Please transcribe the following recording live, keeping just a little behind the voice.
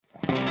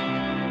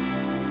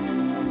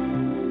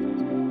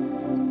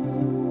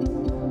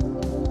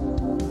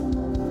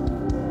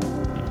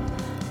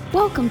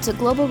Welcome to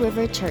Global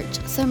River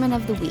Church Sermon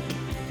of the Week.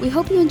 We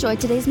hope you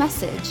enjoyed today's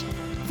message.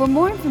 For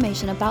more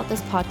information about this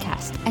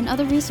podcast and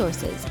other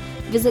resources,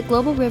 visit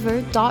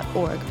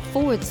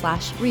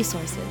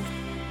globalriver.org/resources.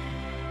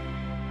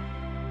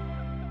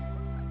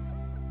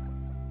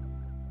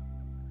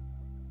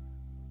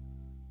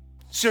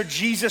 So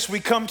Jesus,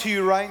 we come to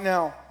you right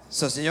now.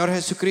 So, Señor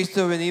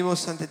Jesucristo,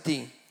 venimos ante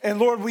ti. And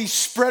Lord, we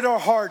spread our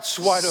hearts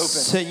wide open.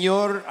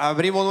 Señor,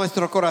 abrimos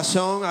nuestro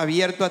corazón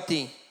abierto a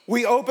ti.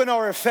 We open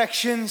our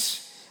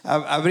affections.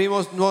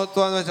 Abrimos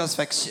toda nuestra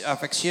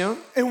afección.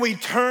 And we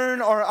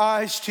turn our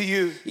eyes to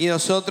you. Y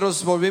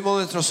nosotros volvimos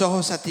nuestros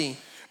ojos a ti.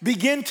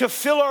 Begin to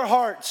fill our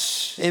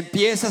hearts.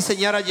 Empieza,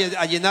 Señor, a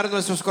llenar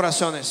nuestros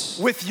corazones.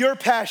 With your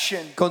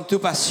passion. Con tu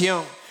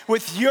pasión.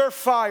 With your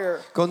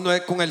fire. Con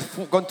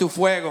tu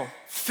fuego.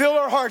 Fill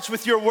our hearts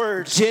with your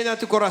word. Llena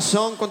tu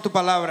corazón con tu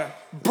palabra.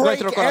 Break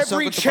Nuestro corazón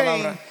every con tu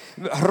chain. palabra.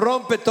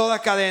 Rompe toda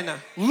cadena.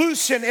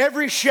 Loosen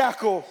every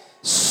shackle.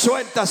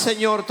 Suelta,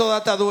 Señor,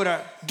 toda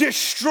atadura.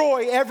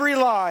 Destroy every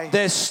lie.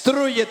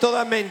 Destruye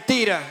toda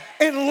mentira.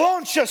 And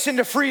launch us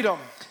into freedom.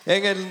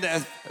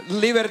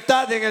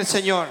 Libertad en el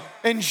Señor.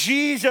 In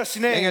Jesus'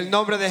 name. En el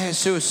nombre de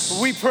Jesús.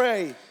 We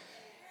pray.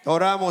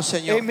 Oramos,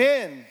 Señor.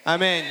 Amen.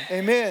 Amén.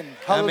 Amen.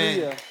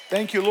 Hallelujah. Amen.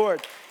 Thank you,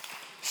 Lord.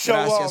 So,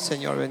 Gracias,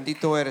 Señor.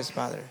 Bendito eres,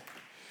 Padre.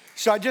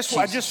 So I just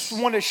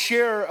want to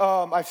share.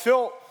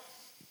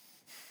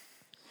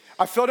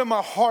 I felt in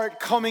my heart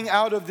coming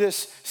out of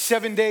this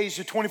 7 days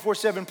of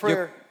 24/7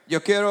 prayer. Yo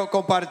quiero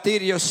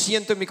compartir. Yo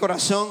siento en mi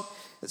corazón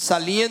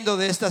saliendo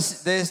de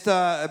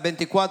esta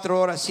 24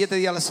 horas, 7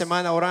 días a la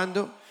semana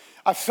orando.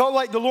 I felt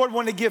like the Lord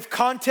wanted to give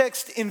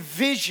context and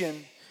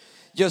vision.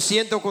 Yo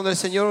siento cuando el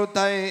Señor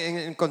está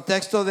en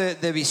contexto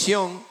de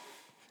visión.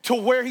 To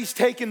where He's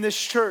taken this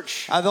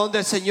church. A donde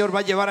el Señor va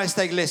a llevar a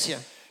esta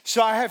iglesia.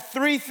 So I have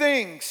 3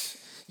 things.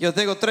 Yo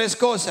tengo 3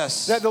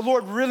 cosas that the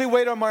Lord really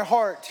weighed on my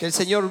heart. Que el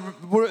Señor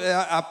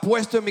ha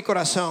puesto en mi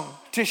corazón.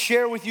 To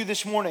share with you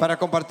this morning. Para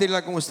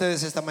compartirla con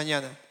ustedes esta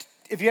mañana.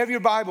 If you have your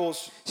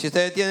Bibles, si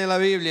ustedes tienen la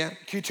Biblia,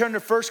 can you turn to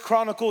 1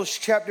 Chronicles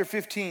chapter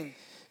 15?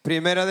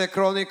 Primera de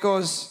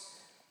Crónicos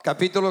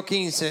capítulo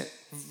 15,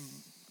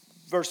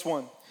 verse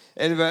 1.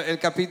 El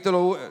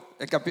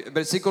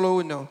versículo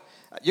 1.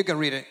 You can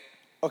read it.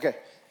 Okay.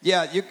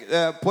 Yeah,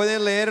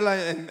 pueden leerla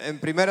en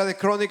Primera de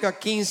Crónicas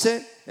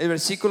 15, el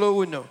versículo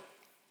 1.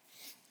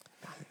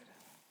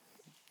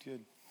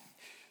 Good.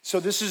 So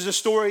this is a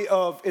story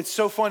of, it's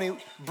so funny,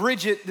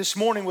 Bridget this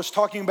morning was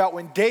talking about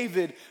when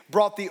David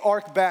brought the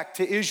ark back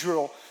to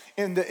Israel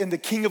and the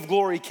King of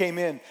Glory came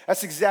in.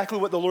 That's exactly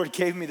what the Lord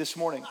gave me this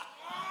morning.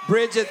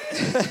 Bridget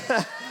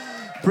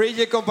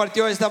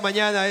compartió esta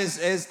mañana,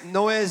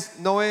 no es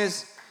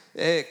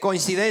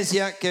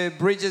coincidencia que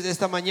Bridget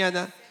esta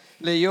mañana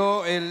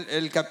leyó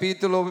el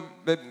capítulo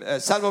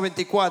Salmo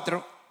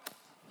 24.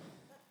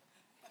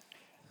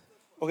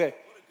 Okay.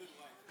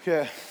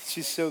 Yeah,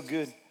 she's so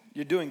good.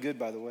 You're doing good,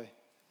 by the way.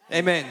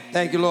 Amen.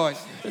 Thank you, Lord.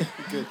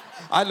 Good.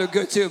 I look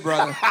good too,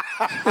 brother.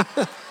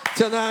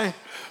 Tonight.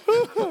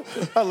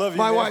 I love you.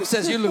 My man. wife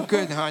says you look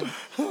good, hon.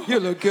 You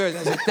look good.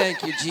 I said,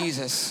 thank you,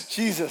 Jesus.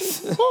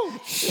 Jesus.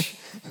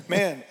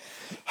 Man.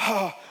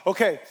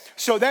 Okay,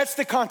 so that's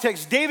the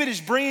context. David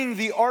is bringing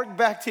the ark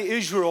back to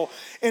Israel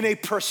in a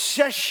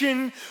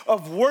procession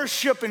of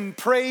worship and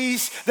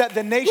praise that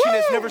the nation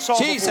has never saw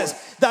Jesus.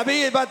 before.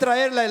 David va a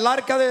traer el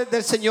arca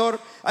del Señor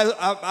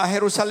a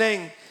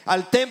Jerusalén,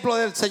 al templo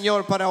del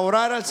Señor, para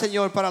orar al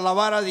Señor, para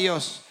alabar a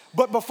Dios.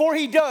 But before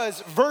he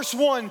does, verse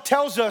 1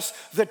 tells us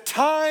the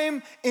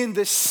time in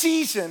the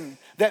season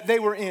that they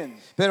were in.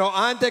 Pero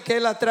antes que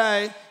él la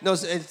trae,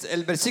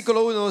 el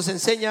versículo 1 nos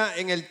enseña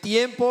en el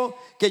tiempo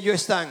que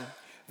ellos están.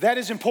 That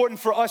is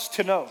important for us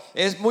to know.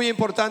 Es muy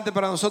importante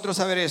para nosotros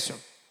saber eso.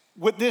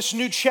 With this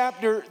new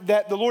chapter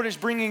that the Lord is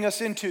bringing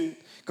us into,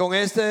 con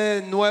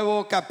este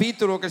nuevo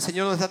capítulo que el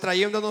Señor nos está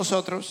trayendo a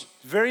nosotros,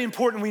 very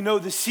important we know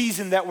the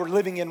season that we're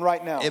living in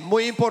right now. Es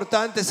muy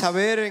importante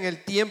saber en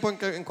el tiempo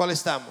en cual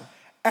estamos.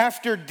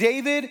 After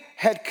David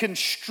had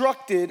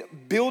constructed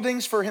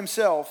buildings for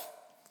himself,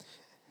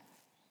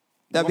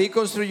 David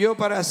construyó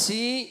para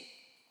sí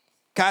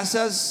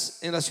casas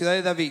en la ciudad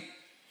de David.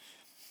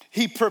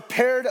 He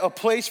prepared a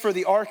place for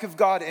the ark of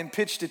God and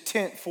pitched a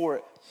tent for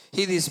it.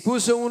 Y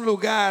dispuso un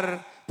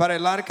lugar para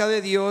el arca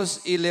de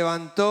Dios y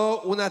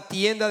levantó una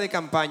tienda de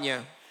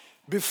campaña.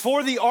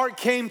 Before the ark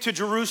came to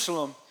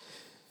Jerusalem,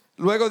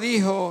 luego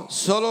dijo,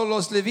 solo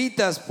los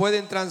levitas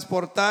pueden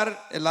transportar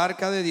el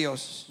arca de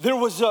Dios. There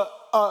was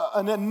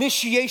an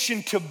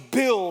initiation to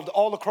build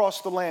all across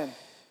the land.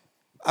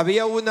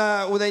 Había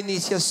una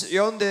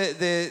iniciación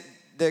de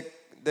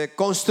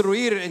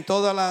construir en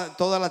toda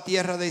la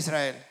tierra de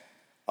Israel.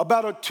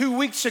 About 2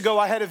 weeks ago,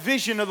 I had a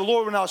vision of the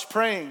Lord when I was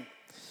praying.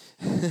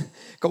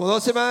 Como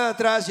 2 semanas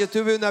atrás, yo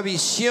tuve una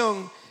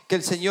visión que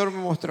el Señor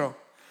me mostró.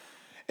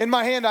 In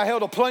my hand, I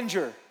held a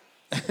plunger.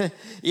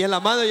 Y en la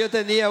mano yo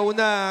tenía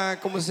una,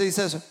 ¿cómo se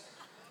dice eso?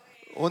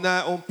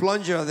 Un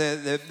plunger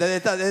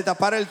de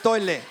tapar el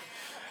toilet.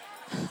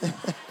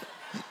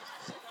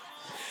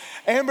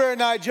 Amber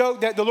and I joke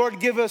that the Lord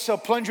give us a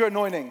plunger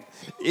anointing.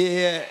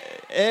 Y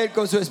él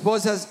con su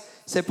esposa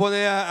se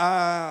pone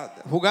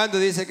jugando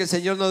y dice que el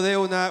Señor nos dé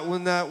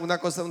una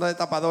cosa, una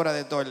destapadora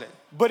de toilet.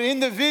 But in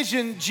the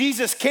vision,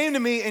 Jesus came to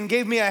me and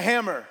gave me a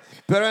hammer.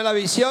 Pero en la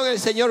visión el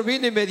Señor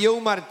vino y me dio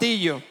un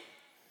martillo.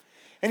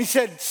 And he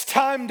said, it's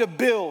time to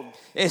build.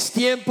 Es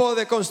tiempo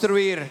de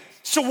construir.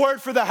 It's a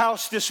word for the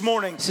house this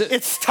morning.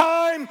 It's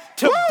time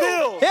to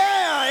build.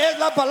 Yeah, es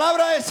la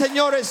palabra del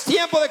Señor. Es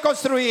tiempo de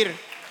construir.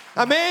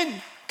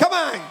 Amén. Come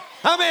on.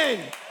 Amén.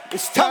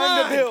 It's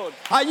time to build.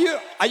 Are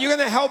you going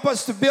to help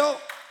us to build?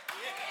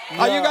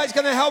 Are you guys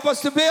going to help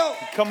us to build?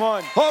 Come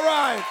on. All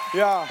right.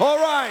 Yeah. All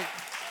right.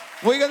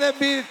 We're going to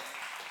be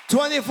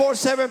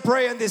 24/7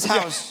 praying in this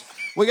house.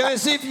 We're going to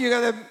see if you're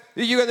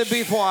going to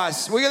be for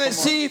us. We're going to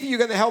see if you're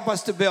going to help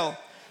us to build.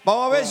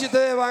 Vamos a ver si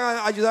ustedes van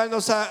a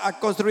ayudarnos a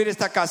construir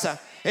esta casa.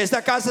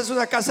 Esta casa es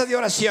una casa de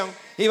oración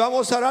y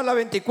vamos a orar las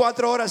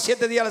 24 horas,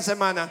 7 días a la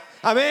semana.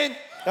 Amén.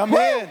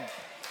 Amen.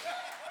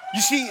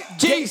 You see,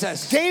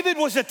 Jesus. David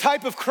was a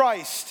type of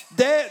Christ.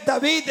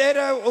 David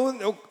era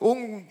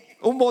un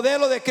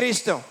modelo de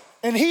Cristo.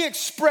 And he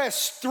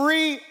expressed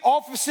 3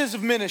 offices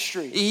of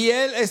ministry. Y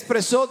él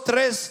expresó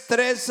tres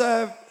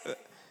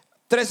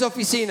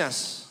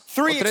oficinas.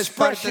 3 tres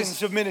expressions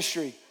partes, of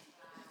ministry.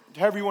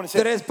 However you want to say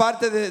it. tres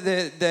partes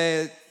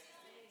de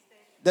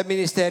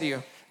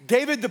ministerio.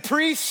 David the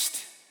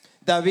priest,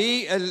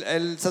 David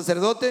el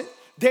sacerdote,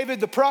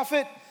 David the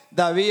prophet,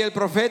 David el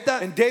profeta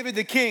and David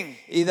the king.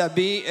 y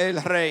David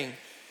el rey.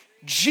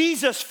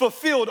 Jesus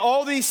fulfilled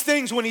all these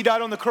things when he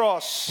died on the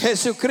cross.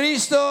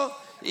 Jesucristo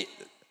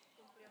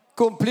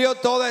cumplió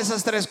todas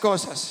esas tres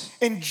cosas.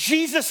 And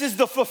Jesus is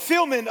the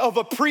fulfillment of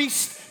a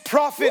priest,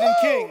 prophet, and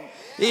king.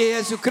 Y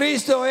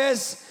Jesucristo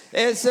es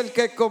el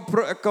que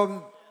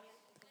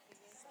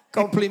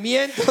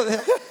cumplimiento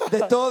de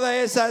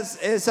todas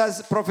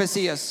esas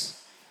profecías.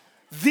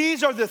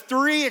 These are the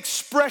 3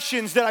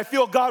 expressions that I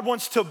feel God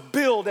wants to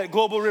build at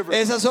Global River.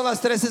 Esas son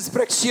las tres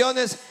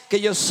expresiones que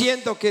yo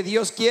siento que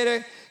Dios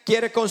quiere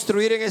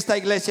construir en esta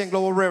iglesia en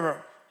Global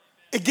River.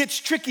 It gets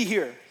tricky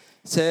here.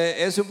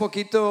 Es un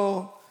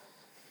poquito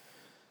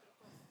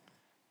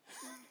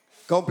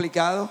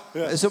complicado.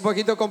 Yeah. Es un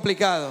poquito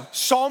complicado.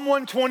 Psalm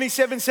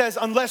 127 says,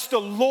 unless the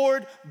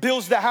Lord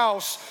builds the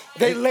house,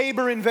 they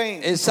labor in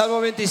vain. El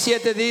Salmo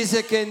 27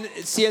 dice que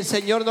si el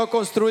Señor no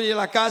construye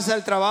la casa,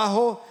 el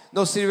trabajo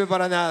no sirve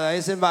para nada,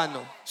 es en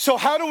vano. So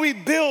how do we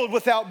build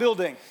without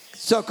building?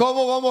 So,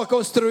 ¿cómo vamos a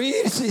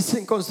construir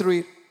sin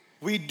construir?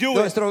 We do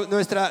it.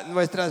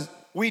 Nuestras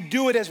We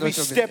do it as we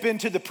nuestro step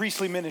into the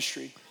priestly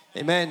ministry.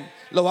 Amén.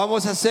 Lo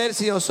vamos a hacer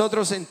si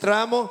nosotros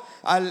entramos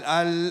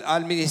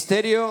al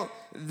ministerio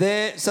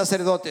de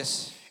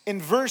sacerdotes.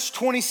 In verse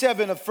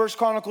 27 of 1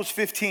 Chronicles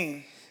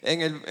 15,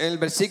 En el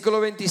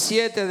versículo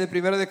 27 de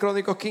 1 de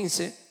Crónicos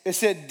 15, it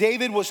said,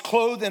 David was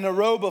clothed in a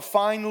robe of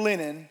fine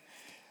linen,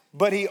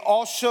 but he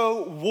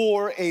also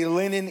wore a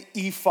linen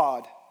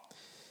ephod.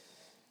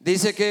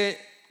 dice que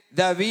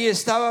David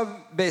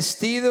estaba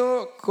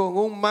vestido con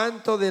un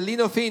manto de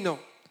lino fino,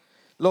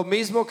 lo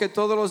mismo que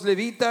todos los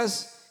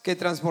levitas que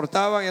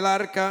transportaban el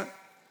arca,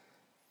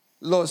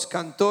 los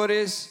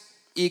cantores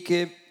y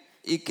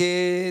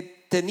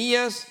que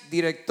tenías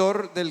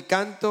director del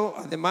canto.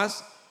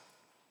 Además,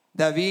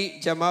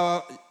 David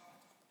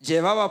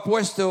llevaba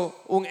puesto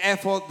un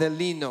éfod de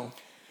lino.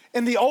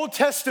 In the Old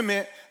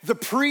Testament, the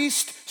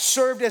priest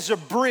served as a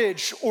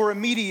bridge or a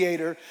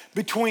mediator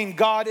between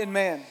God and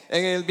man.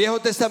 En el Viejo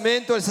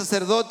Testamento el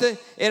sacerdote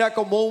era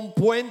como un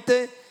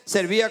puente,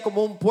 servía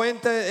como un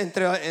puente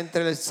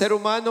entre el ser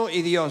humano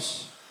y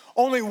Dios.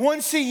 Only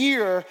once a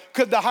year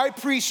could the high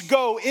priest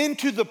go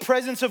into the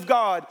presence of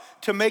God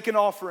to make an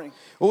offering.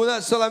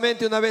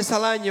 Solamente una vez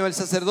al año el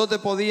sacerdote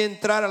podía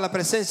entrar a la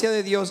presencia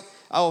de Dios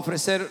a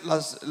ofrecer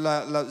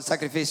el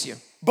sacrificio.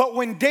 But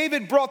when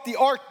David brought the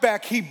ark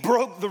back, he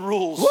broke the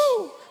rules.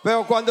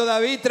 Pero cuando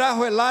David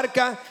trajo el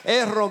arca,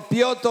 él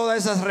rompió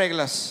todas esas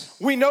reglas.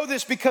 We know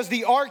this because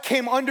the ark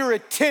came under a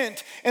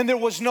tent and there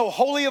was no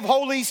holy of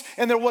holies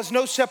and there was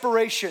no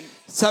separation.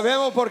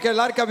 Sabemos porque el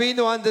arca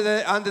vino antes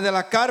de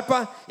la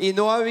carpa y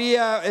no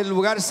había el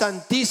lugar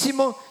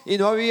santísimo y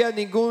no había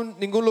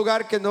ningún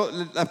lugar que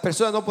las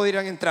personas no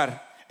pudieran entrar.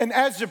 And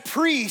as a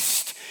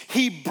priest,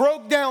 he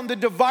broke down the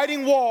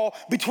dividing wall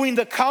between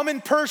the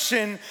common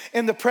person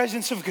and the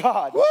presence of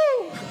God.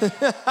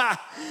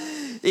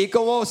 Y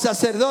como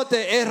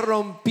sacerdote, él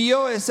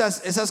rompió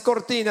esas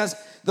cortinas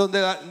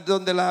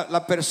donde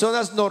las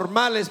personas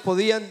normales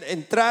podían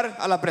entrar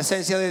a la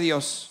presencia de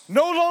Dios.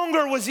 No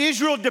longer was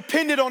Israel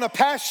dependent on a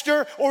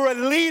pastor or a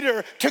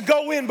leader to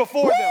go in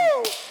before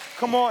them.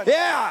 Come on.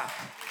 Yeah.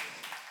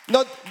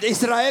 No,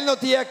 Israel no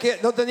tenía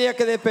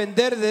que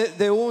depender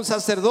de un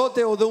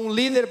sacerdote o de un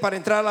líder para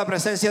entrar a la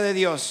presencia de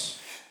Dios.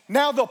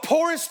 Now the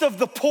poorest of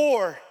the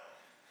poor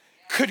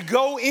could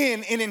go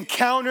in and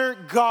encounter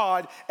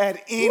God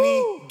at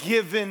any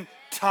given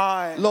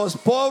time. Los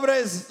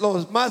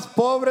más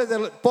pobres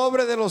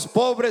de los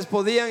pobres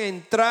podían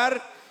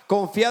entrar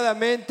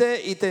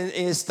confiadamente y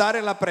estar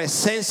en la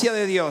presencia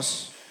de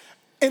Dios.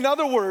 In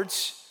other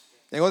words,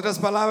 En otras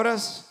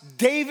palabras,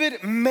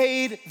 David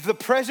made the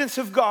presence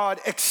of God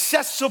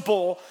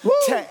accessible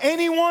to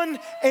anyone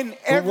and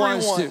who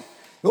wants everyone.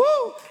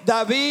 to?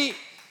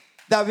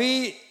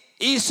 David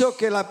hizo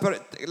que la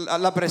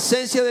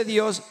presencia de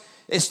Dios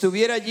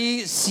estuviera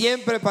allí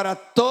siempre para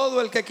todo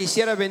el que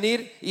quisiera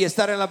venir y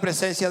estar en la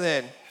presencia de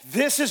él.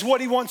 This is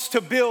what he wants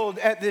to build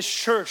at this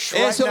church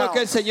right Eso es now. lo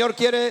que el Señor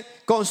quiere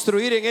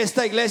construir en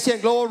esta iglesia en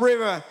Global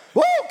River.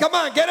 Woo, come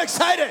on, get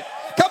excited.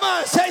 Come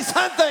on, say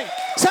something.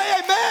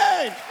 Say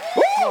amen.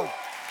 Woo,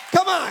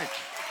 come on.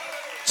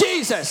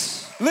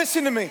 Jesus.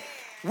 Listen to me.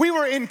 We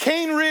were in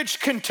Cane Ridge,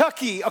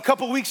 Kentucky a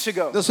couple weeks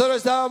ago.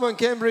 Nosotros estábamos en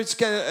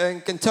Cambridge,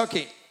 en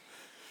Kentucky.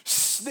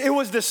 It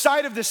was the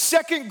site of the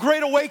second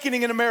great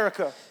awakening in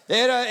America.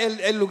 Era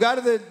el lugar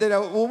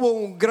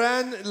hubo un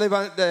gran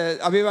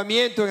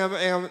avivamiento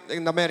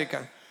en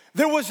América.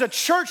 There was a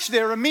church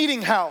there, a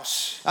meeting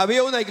house.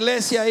 Había una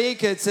iglesia ahí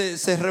que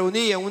se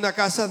reunía, una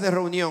casa de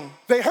reunión.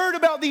 They heard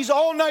about these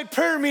all-night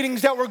prayer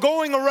meetings that were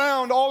going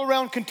around all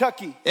around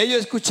Kentucky.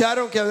 Ellos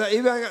escucharon que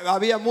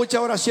había mucha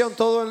oración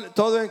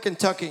todo en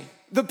Kentucky.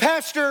 The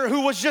pastor,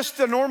 who was just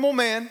a normal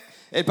man,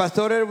 El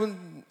pastor era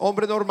un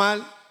hombre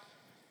normal,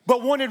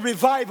 but wanted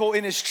revival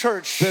in his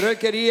church, pero él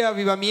quería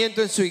avivamiento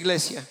en su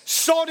iglesia.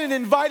 sought and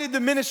invited the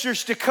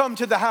ministers to come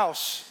to the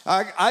house.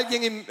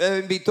 Alguien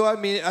invitó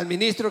al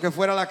ministro que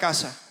fuera a la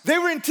casa. They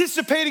were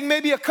anticipating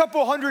maybe a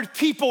couple hundred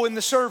people in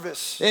the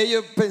service.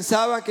 Ellos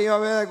pensaban que iba a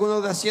haber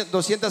algunos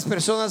 200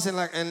 personas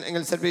en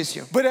el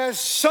servicio. But as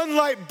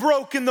sunlight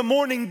broke in the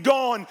morning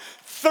dawn,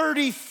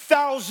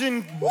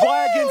 30,000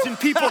 wagons and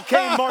people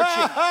came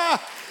marching.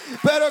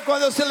 Pero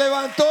cuando se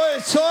levantó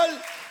el sol,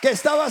 que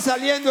estaba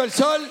saliendo el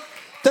sol,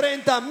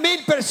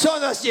 30,000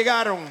 personas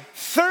llegaron.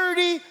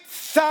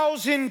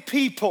 30,000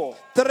 people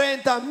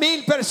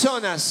 30,000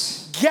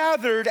 personas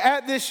gathered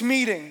at this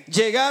meeting.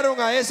 llegaron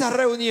a esa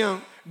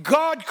reunión.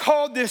 God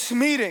called this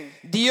meeting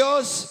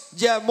Dios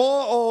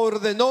llamó o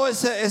ordenó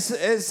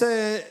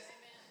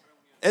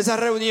esa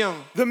reunión.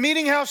 The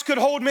meeting house could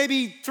hold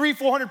maybe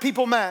 300-400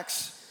 people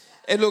max.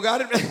 El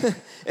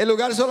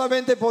lugar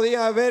solamente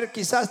podía haber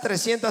quizás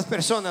 300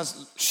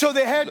 personas. So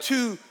they had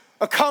to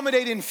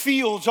accommodate in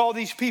fields all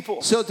these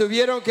people. So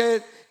tuvieron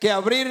que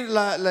abrir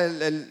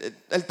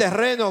el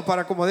terreno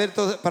para acomodar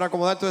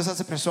todas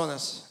esas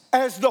personas.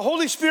 As the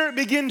Holy Spirit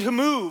began to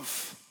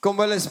move,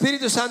 Como el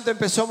Espíritu Santo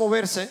empezó a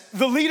moverse,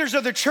 the leaders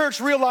of the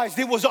church realized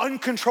it was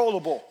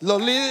uncontrollable.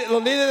 los líderes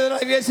de la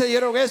iglesia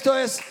dijeron, esto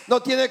no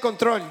tiene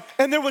control.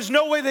 And there was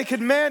no way they could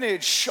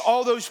manage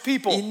all those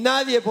people. Y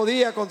nadie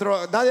podía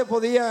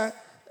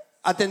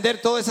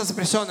atender todas esas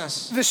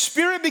personas. The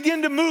Spirit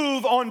began to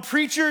move on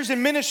preachers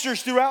and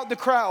ministers throughout the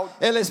crowd.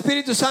 El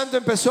Espíritu Santo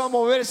empezó a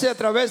moverse a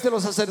través de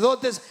los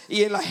sacerdotes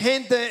y en la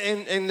gente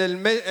en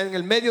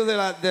el medio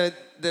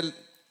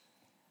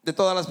de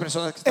todas las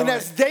personas que And estaban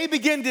as ahí. they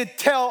began to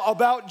tell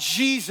about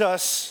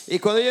Jesus, Y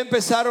cuando ellos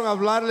empezaron a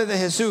hablarle de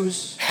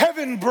Jesús,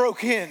 heaven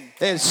broke in.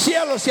 el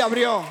cielo se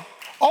abrió.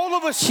 All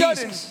of a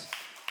sudden, Jesus.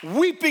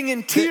 weeping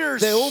and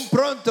tears De un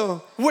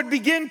pronto, would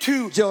begin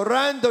to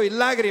llorando y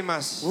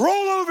lágrimas,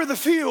 roll over the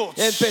fields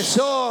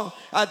empezó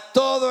a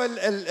todo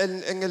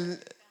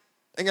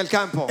en el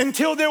campo.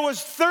 until there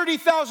was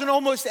 30,000.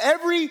 Almost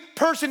every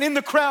person in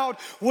the crowd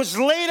was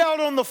laid out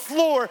on the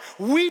floor,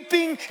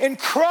 weeping and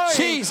crying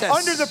Jesus.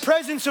 under the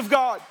presence of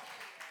God.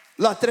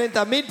 Las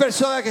 30,000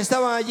 personas que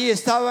estaban allí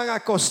estaban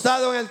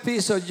acostados en el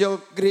piso,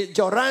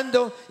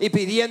 llorando y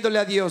pidiéndole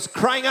a Dios,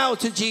 crying out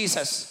to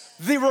Jesus.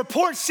 The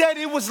report said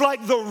it was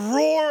like the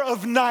roar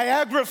of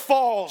Niagara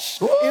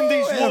Falls in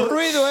these El woods.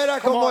 ruido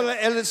era Come como on.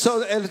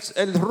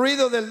 el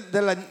ruido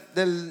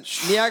del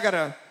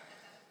Niágara,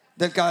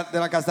 de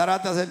las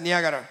cataratas del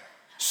Niágara.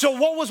 So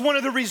what was one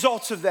of the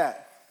results of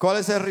that? ¿Cuál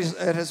es el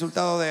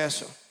resultado de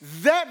eso?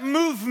 That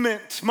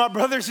movement, my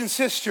brothers and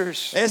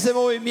sisters, Ese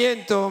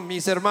movimiento,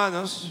 mis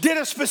hermanos, did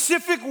a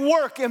specific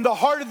work in the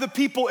heart of the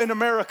people in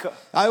America.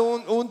 hay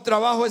un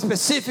trabajo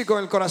específico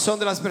en el corazón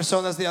de las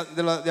personas de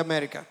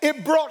América.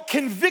 It brought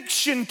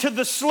conviction to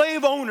the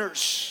slave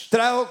owners.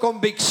 Trajo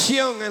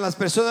convicción en las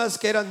personas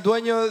que eran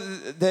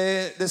dueños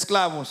de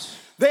esclavos.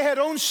 They had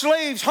owned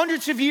slaves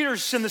hundreds of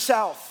years in the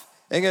South.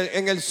 En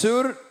el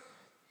sur,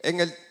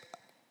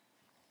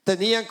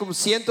 tenían como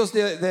cientos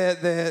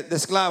de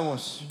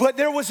esclavos. But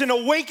there was an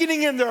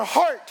awakening in their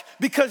heart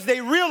because they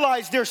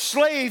realized their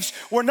slaves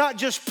were not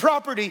just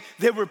property,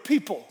 they were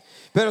people.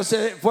 Pero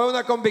fue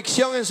una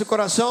convicción en su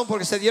corazón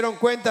porque se dieron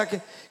cuenta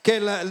que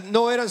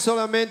no eran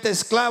solamente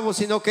esclavos,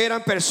 sino que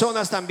eran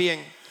personas también.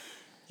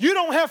 You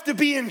don't have to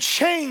be in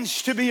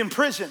chains to be in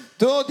prison.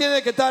 Tú no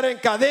tienes que estar en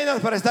cadenas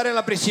para estar en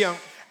la prisión.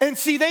 And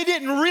see, they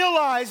didn't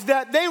realize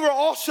that they were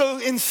also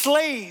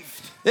enslaved.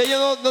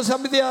 Ellos no se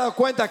habían dado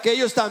cuenta que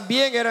ellos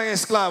también eran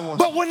esclavos.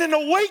 But when an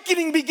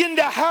awakening began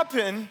to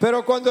happen,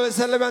 Pero cuando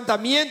ese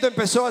levantamiento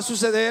empezó a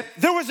suceder,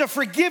 there was a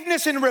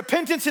forgiveness and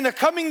repentance and a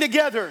coming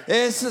together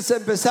se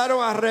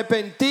empezaron a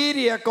arrepentir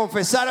y a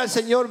confesar al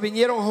Señor,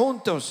 vinieron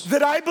juntos.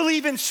 that I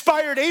believe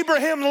inspired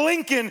Abraham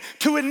Lincoln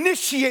to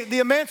initiate the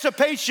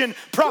Emancipation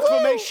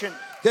Proclamation.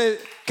 que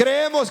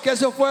creemos que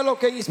eso fue lo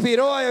que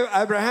inspiró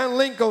a Abraham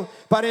Lincoln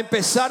para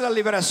empezar la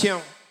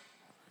liberación.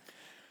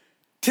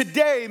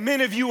 Today,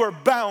 many of you are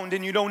bound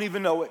and you don't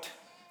even know it.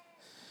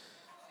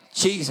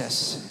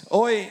 Jesus.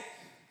 Hoy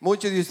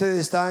muchos de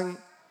ustedes están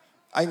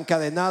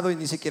encadenados y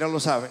ni siquiera lo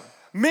saben.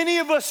 Many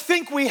of us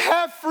think we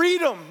have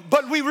freedom,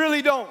 but we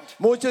really don't.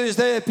 Muchos de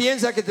ustedes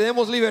piensan que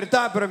tenemos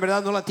libertad, pero en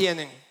verdad no la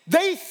tienen.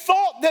 They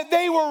thought that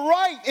they were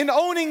right in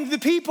owning the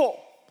people.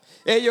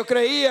 Ellos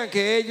creían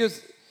que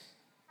ellos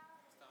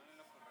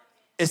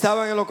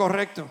estaban en lo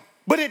correcto.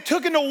 But it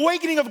took an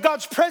awakening of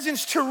God's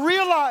presence to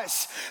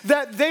realize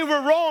that they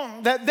were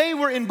wrong, that they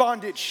were in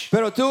bondage.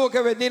 Pero tuvo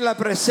que venir la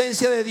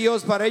presencia de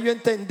Dios para ellos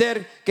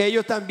entender que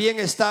ellos también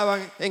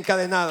estaban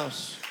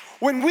encadenados.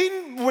 When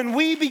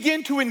we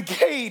begin to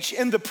engage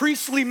in the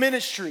priestly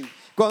ministry,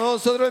 Cuando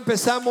nosotros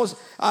empezamos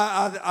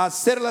a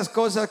hacer las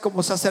cosas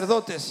como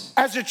sacerdotes,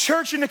 as a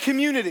church in a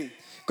community,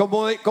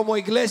 como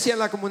iglesia en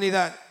la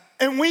comunidad,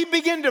 and we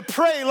begin to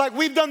pray like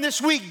we've done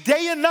this week,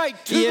 day and night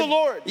to the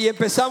Lord, y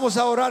empezamos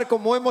a orar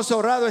como hemos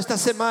orado esta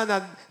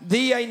semana,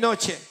 día y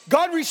noche,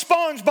 God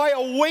responds by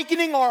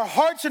awakening our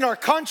hearts and our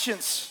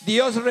conscience.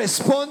 Dios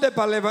responde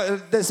para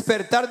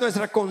despertar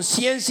nuestra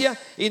conciencia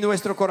y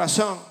nuestro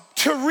corazón,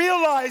 To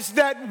realize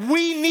that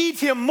we need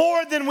Him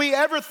more than we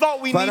ever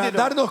thought we para needed Him.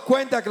 darnos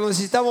cuenta que lo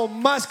necesitamos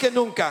más que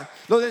nunca.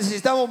 Lo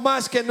necesitamos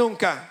más que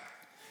nunca.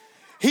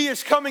 He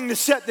is coming to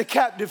set the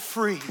captive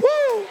free.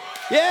 Woo!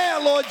 Yeah,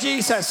 Lord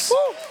Jesus.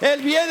 Woo!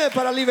 Él viene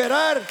para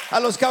liberar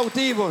a los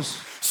cautivos.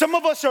 Some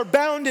of us are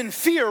bound in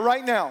fear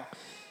right now.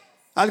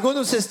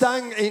 Algunos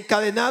están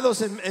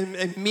encadenados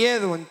en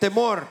miedo, en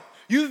temor.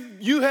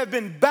 You have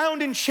been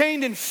bound and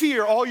chained in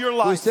fear all your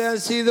life. Ustedes han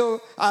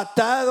sido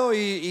atados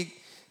y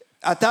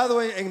atado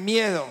en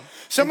miedo.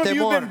 Some en of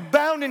you temor. have been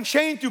bound and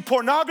chained through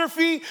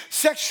pornography,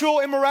 sexual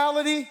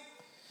immorality.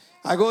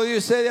 Algunos de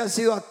ustedes han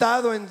sido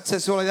atados en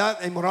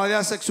sexualidad, en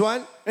moralidad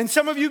sexual. And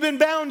some of you have been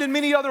bound in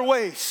many other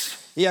ways.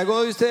 Y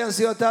algunos de ustedes han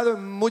sido atados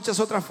en muchas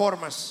otras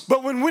formas.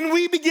 But when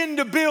we begin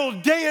to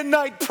build day and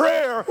night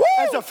prayer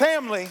as a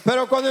family,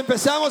 Pero cuando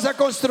empezamos a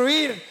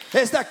construir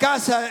esta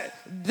casa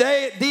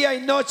de día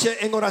y noche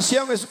en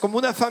oración, es como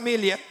una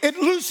familia. it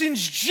loosens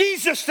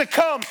Jesus to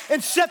come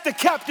and set the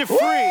captive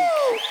free.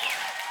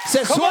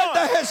 Se Come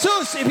suelta on.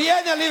 Jesús y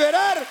viene a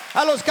liberar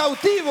a los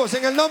cautivos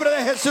en el nombre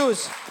de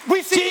Jesús.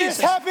 We see this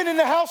Jesus. happen in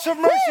the house of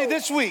mercy Woo.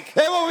 this week.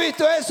 Hemos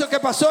visto eso que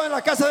pasó en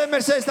la casa de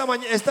Merced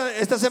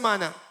esta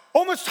semana.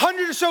 Almost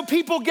 100 or so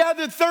people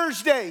gathered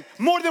Thursday,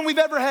 more than we've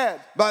ever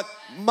had.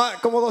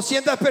 Como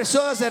 200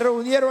 personas se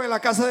reunieron en la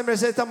casa de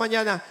Merced esta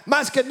mañana,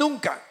 más que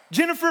nunca.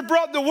 Jennifer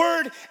brought the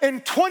word,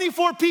 and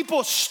 24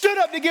 people stood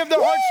up to give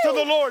their hearts to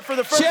the Lord for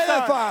the first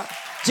time.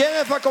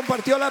 Jennifer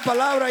compartió la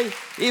palabra y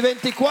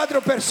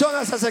 24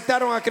 personas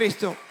aceptaron a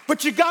Cristo.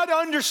 But you got to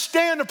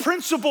understand a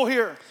principle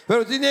here.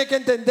 Pero tiene que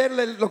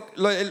entenderle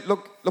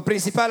lo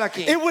principal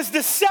aquí. It was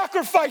the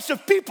sacrifice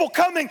of people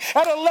coming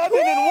at 11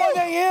 and 1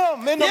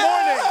 a.m. in the morning.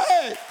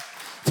 Yeah.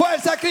 Fue el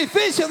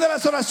sacrificio de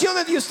las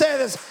oraciones de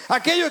ustedes,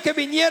 aquellos que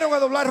vinieron a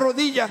doblar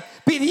rodillas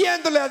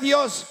pidiéndole a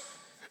Dios.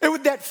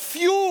 That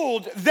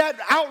fueled that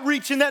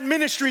outreach and that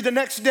ministry the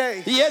next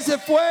day. Y ese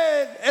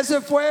fue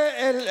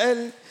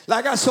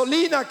la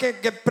gasolina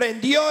que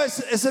prendió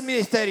ese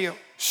ministerio.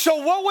 So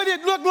what would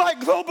it look like,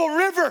 Global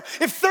River,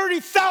 if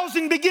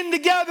 30,000 begin to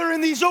gather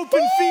in these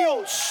open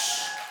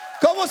fields?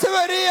 ¿Cómo se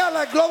vería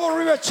la Global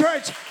River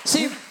Church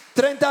si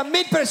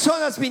 30,000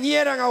 personas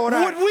vinieran a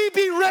orar? Would we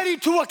be ready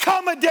to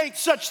accommodate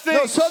such things?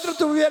 Nosotros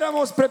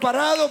estuviéramos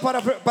preparados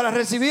para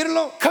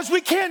recibirlo. Because we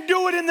can't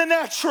do it in the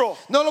natural.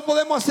 No lo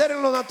podemos hacer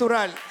en lo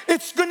natural.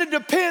 It's going to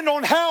depend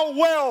on how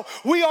well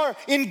we are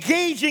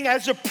engaging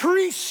as a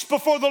priest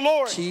before the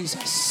Lord.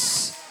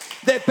 Jesus.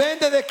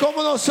 Depende de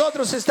cómo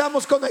nosotros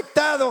estamos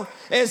conectados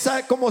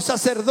como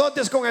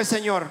sacerdotes con el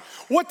Señor.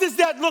 What does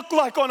that look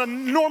like on a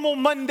normal,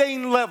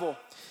 mundane level?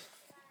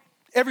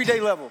 Everyday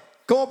level.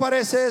 ¿Cómo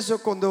parece eso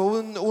cuando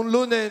un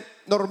lunes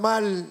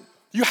normal?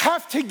 You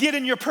have to get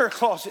in your prayer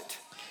closet.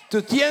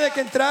 Tú tienes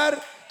que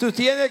entrar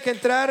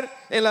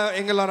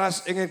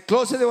en el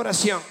closet de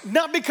oración.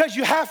 Not because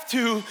you have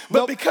to,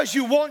 but No. because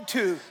you want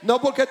to. No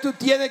porque tú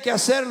tienes que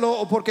hacerlo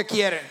o porque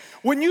quieres.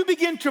 When you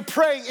begin to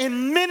pray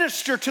and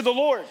minister to the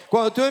Lord,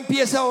 Cuando tú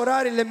empiezas a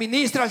orar y le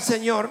ministras al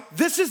Señor,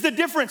 this is the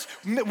difference.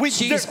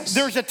 Jesus.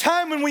 There's a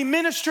time when we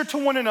minister to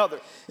one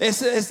another. es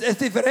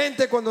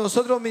diferente cuando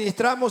nosotros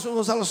ministramos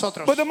unos a los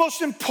otros. But the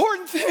most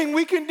important thing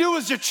we can do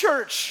as a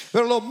church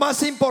Pero lo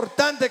más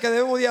importante que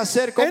debemos de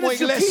hacer and como as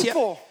a iglesia,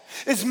 people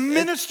is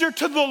minister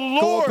to the como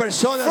Lord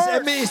personas, es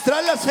first.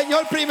 ministrarle al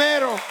Señor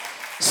primero.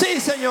 Sí,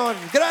 Señor.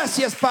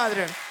 Gracias,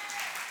 Padre.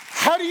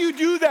 How do you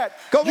do that?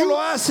 ¿Cómo lo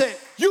hace?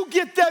 You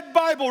get that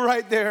Bible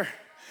right there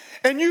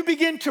and you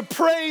begin to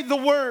pray the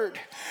word.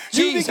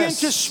 You Jesus. begin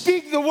to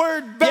speak the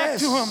word back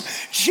Yes. to him.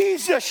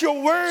 Jesus,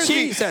 you're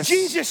worthy.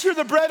 Jesus. You're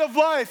the bread of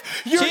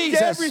life. You're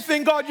Jesus.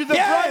 everything, God. You're the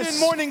Yes. bright and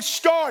morning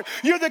star.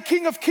 You're the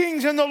King of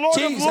kings and the Lord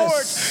Jesus. of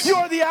lords. You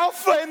are the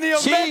Alpha and the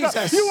Omega.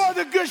 Jesus. You are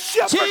the good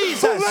shepherd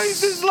Jesus. who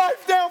lays his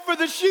life down for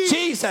the sheep.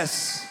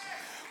 Jesus.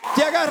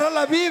 Te agarra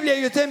la Biblia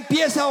y usted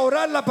empieza a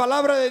orar la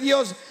palabra de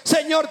Dios.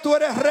 Señor, tú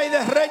eres Rey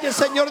de reyes,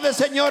 Señor de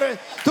señores.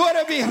 Tú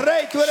eres mi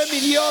Rey, tú eres mi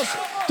Dios.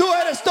 Tú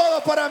eres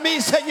todo para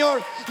mí,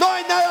 Señor. No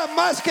hay nada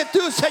más que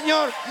tú,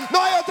 Señor.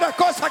 No hay otra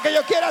cosa que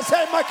yo quiera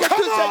hacer más que tú,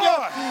 Come on.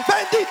 Señor.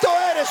 Bendito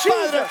eres,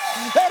 Padre.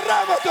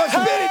 Derrama tu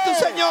espíritu, Hey.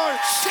 Señor.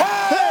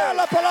 Hey. Lea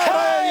la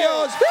palabra de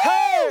Dios.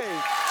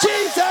 Hey.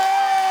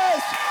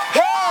 Jesus.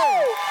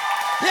 Hey.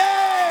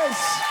 Yes.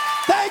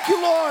 Thank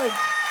you, Lord.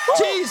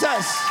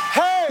 Jesus.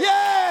 Hey.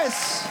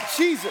 Yes.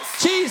 Jesus.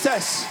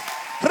 Jesus.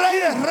 Rey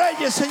de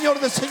reyes, Señor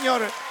de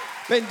señores.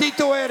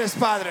 Bendito eres,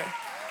 Padre.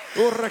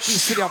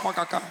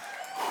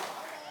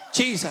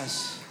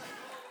 Jesus.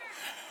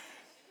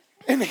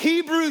 In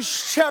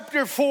Hebrews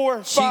chapter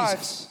 4, 5.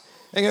 Jesus.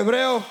 En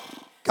Hebreo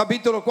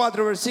capítulo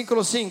 4,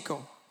 versículo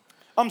 5.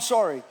 I'm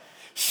sorry.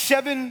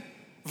 7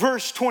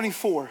 verse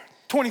 24.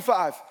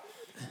 25.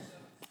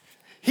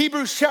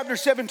 Hebrews chapter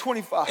 7,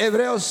 25.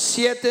 Hebreos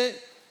 7,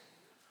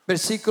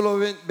 versículo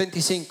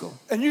 25.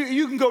 And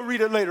you can go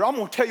read it later. I'm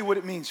going to tell you what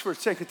it means for the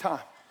sake of time.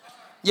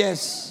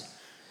 Yes.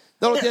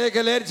 No lo tiene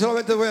que leer,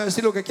 solamente voy a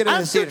decir lo que quiere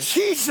After decir.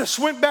 Jesus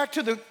went back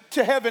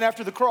to heaven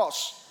after the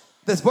cross,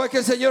 Después que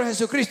el Señor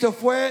Jesucristo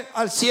fue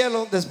al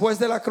cielo después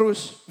de la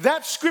cruz,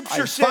 that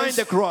scripture I find says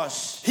the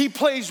cross. he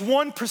plays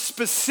one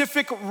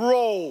specific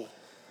role.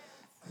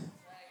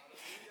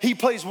 He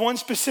plays one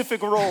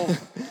specific role.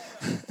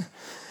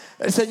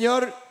 El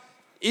Señor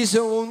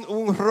hizo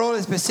un rol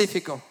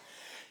específico.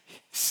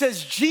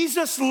 Says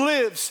Jesus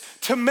lives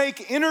to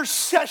make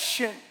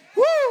intercession.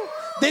 ¡Woo!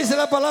 Dice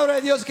la palabra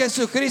de Dios que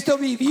Jesucristo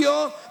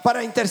vivió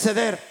para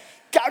interceder.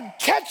 God,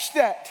 catch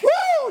that.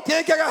 ¡Woo!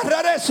 Tienen que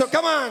agarrar eso,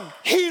 come on.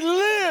 He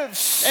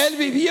lives Él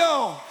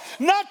vivió,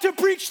 not to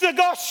preach the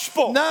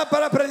gospel, nada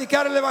para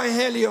predicar el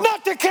evangelio.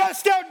 not to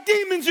cast out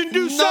demons and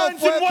do No signs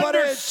fue and para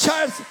wonders.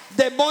 echar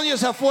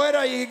demonios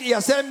afuera y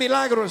hacer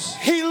milagros.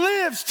 He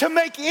lives to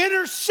make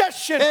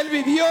intercession. Él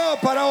vivió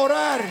para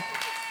orar.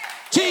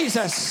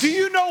 Jesus. Do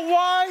you know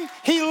why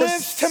he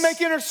lives to make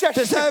 ¿Usted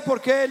intercession? sabe por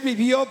qué él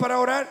vivió para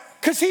orar?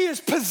 Because he is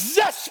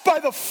possessed by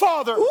the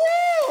Father.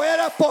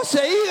 Era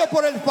poseído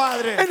por el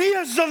Padre. And he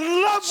has a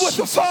love with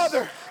the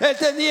Father. Él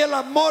tenía el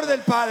amor del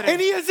Padre. And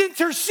he is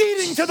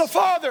interceding to the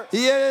Father. Y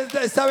él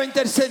estaba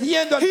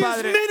intercediendo al He is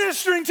Padre.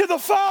 ministering to the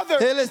Father.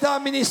 Él estaba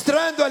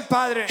ministrando al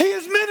Padre. He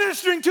is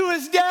ministering to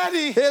his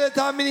daddy. Él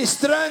estaba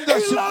ministrando a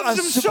He su, loves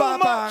him so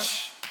papá.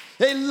 much.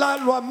 Él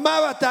lo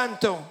amaba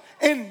tanto.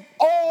 And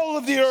all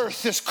of the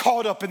earth is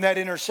caught up in that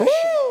intercession.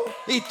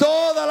 Y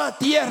toda la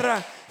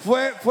tierra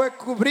fue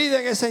cubrida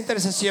en esa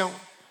intercesión.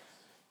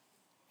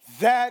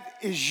 That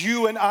is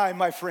you and I,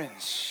 my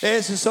friends.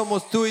 Eso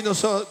somos tú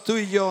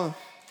y yo,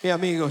 mis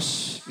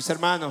amigos, mis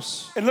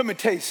hermanos. And let me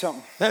tell you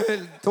something. Te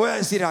voy a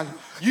decir algo.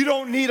 You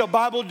don't need a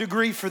Bible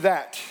degree for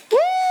that.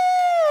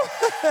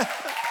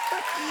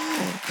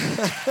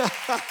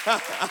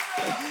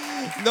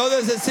 No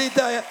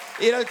necesita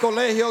ir al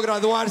colegio,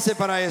 graduarse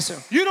para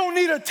eso. You don't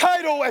need a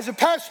title as a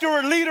pastor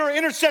or leader or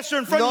intercessor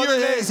in front No of your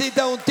name.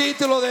 necesita un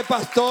título de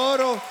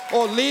pastor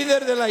o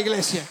líder de la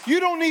iglesia. You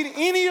don't need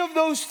any of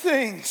those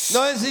things.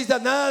 No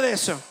necesita nada de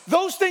eso.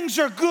 Those things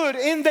are good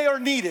and they are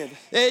needed.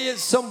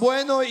 Ellos son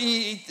buenos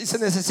y se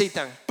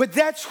necesitan. But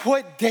that's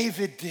what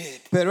David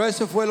did. Pero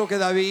eso fue lo que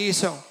David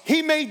hizo.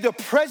 He made the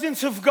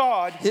presence of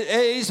God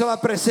Él hizo la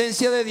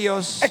presencia de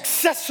Dios.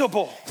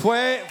 accessible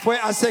Fue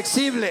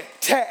accesible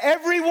to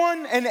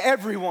everyone and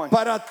everyone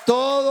para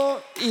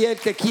todo y el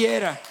que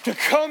quiera to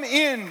come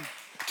in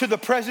to the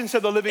presence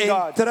of the living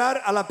God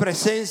entrar a la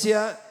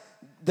presencia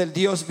del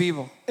Dios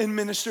vivo and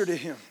minister to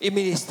him. y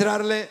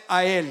ministrarle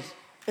a él.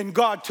 And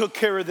God took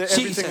care of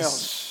everything Jesus.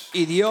 else.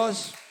 Y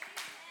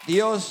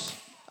Dios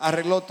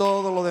arregló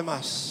todo lo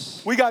demás.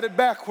 We got it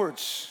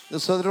backwards.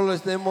 Nosotros lo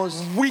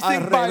tenemos We al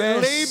think by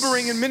revés.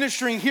 laboring and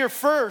ministering here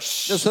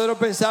first, Nosotros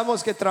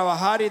pensamos que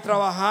trabajar y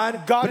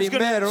trabajar God is going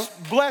primero,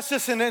 to bless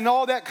us and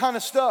all that kind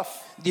of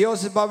stuff.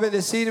 Dios va a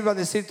bendecir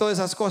todas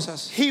esas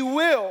cosas. He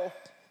will,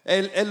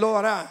 Él lo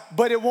hará,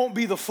 but it won't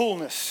be the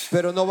fullness.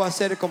 pero no va a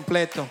ser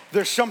completo.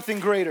 There's something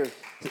greater.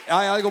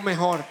 Hay algo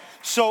mejor.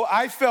 So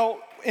I felt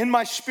in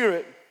my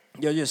spirit,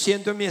 Yo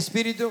siento en mi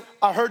espíritu,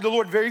 I heard the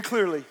Lord very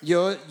clearly.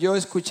 yo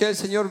escuché al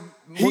Señor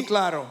muy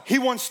claro. He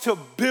wants to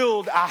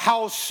build a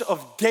house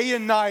of day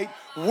and night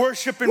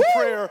worship and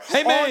prayer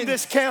Amen. on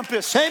this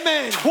campus.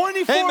 Amen.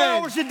 24 Amen.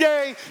 hours a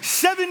day,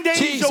 7 days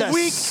Jesus. a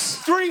week,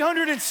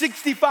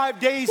 365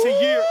 days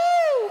a year.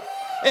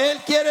 Él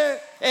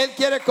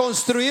quiere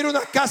construir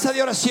una casa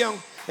de oración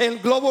en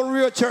Global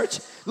Rio Church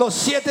los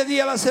 7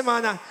 días a la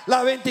semana,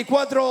 las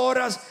 24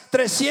 horas,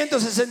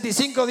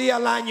 365 días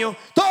al año,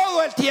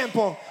 todo el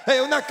tiempo,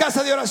 una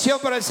casa de oración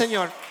para el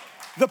Señor.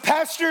 The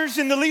pastors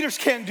and the leaders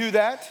can't do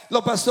that.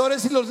 Los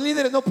pastores y los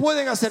líderes no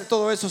pueden hacer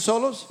todo eso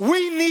solos.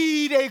 We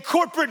need a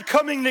corporate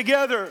coming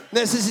together.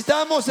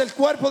 Necesitamos el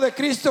cuerpo de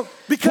Cristo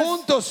Because-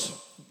 juntos.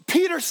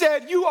 Peter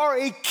said, you are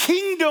a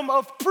kingdom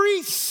of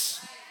priests.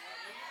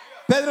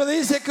 Pedro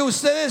dice que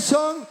ustedes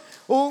son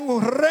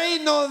un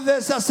reino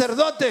de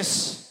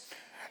sacerdotes.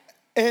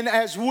 And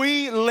as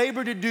we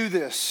labor to do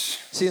this,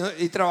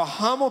 y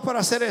trabajamos para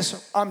hacer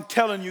eso, I'm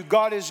telling you,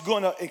 God is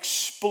going to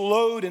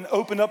explode and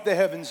open up the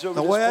heavens over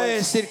no this voy a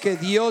place. decir que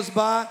Dios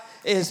va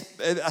a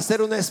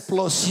hacer una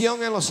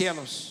explosión en los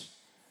cielos.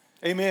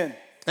 Amen.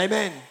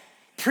 Amén.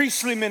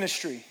 Priestly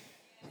ministry.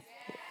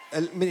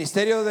 El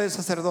ministerio de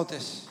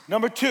sacerdotes.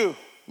 Number 2,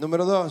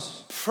 Número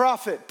 2,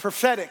 prophet,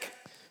 prophetic.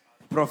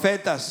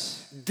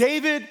 profetas.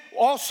 David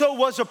also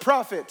was a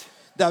prophet,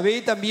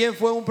 David también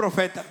fue un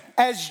profeta,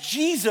 as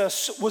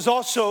Jesus was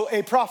also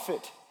a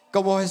prophet.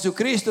 como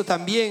Jesucristo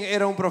también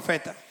era un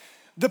profeta.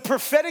 The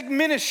prophetic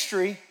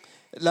ministry,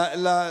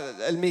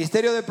 El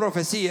ministerio de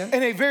profecía,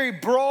 in a very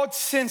broad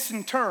sense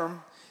and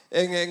term,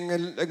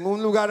 en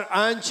un lugar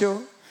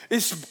ancho,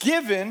 is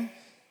given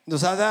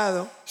nos ha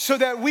dado so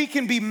that we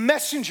can be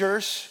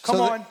messengers, come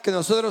so on, que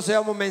nosotros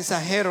seamos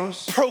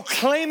mensajeros,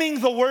 proclaiming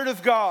the word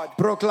of God,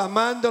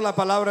 proclamando la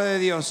palabra de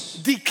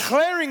Dios,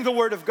 declaring the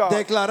word of God,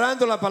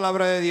 declarando la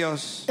palabra de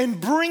Dios, and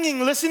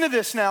bringing, listen to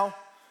this now,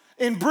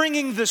 and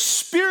bringing the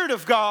Spirit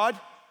of God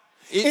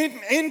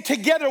in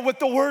together with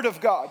the word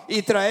of God.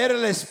 y traer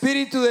el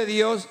Espíritu de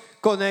Dios,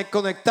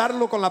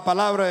 conectarlo con la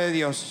palabra de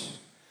Dios.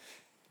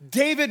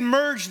 David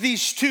merged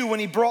these two when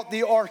he brought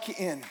the ark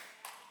in.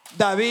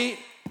 David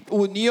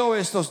unió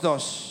estos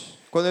dos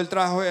cuando él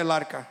trajo el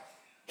arca.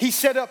 He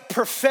set up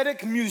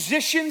prophetic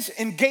musicians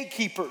and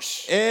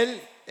gatekeepers. Él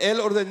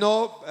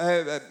ordenó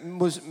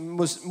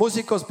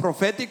músicos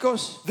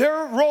proféticos.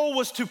 Their role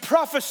was to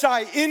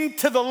prophesy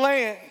into the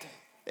land.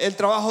 El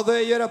trabajo de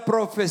ellos era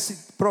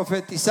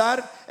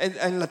profetizar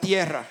en la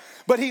tierra.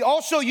 But he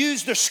also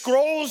used the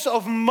scrolls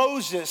of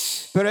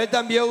Moses Pero él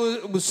también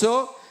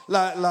usó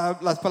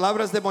las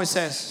palabras de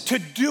Moisés, to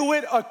do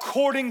it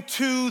according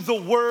to the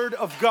word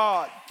of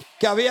God.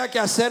 que había que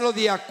hacerlo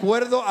de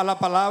acuerdo a la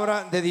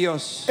palabra de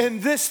Dios.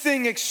 And this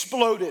thing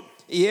exploded.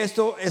 Y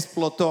esto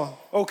explotó.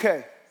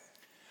 Okay.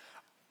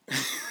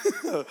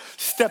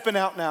 Stepping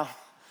out now.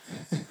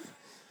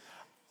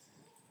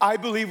 I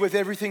believe with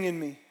everything in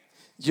me,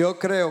 Yo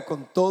creo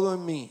con todo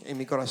en mí, en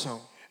mi corazón,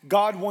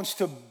 God wants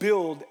to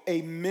build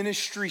a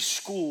ministry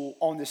school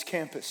on this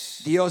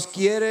campus. Dios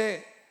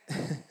quiere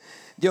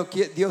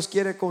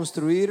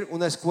construir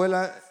una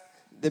escuela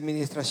de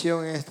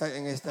administración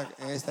en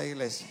esta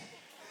iglesia.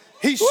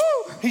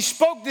 He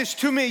spoke this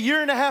to me a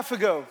year and a half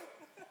ago.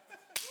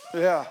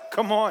 Yeah,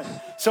 come on.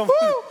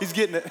 He's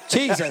getting it.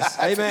 Jesus,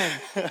 amen.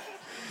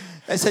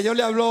 El Señor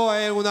le habló a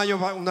él un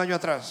año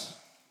atrás.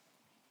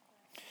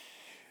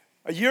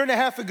 A year and a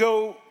half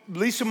ago,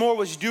 Lisa Moore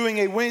was doing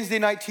a Wednesday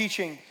night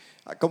teaching.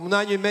 Como un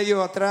año y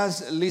medio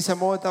atrás, Lisa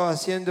Moore estaba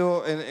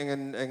haciendo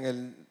en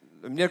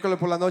el miércoles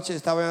por la noche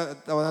estaba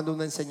dando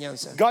una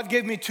enseñanza. God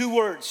gave me 2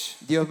 words.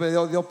 Dios me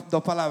dio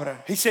dos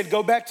palabras. He said,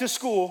 go back to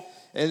school,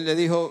 Él le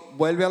dijo,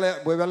 vuelve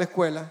a la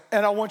escuela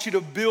and I want you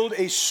to build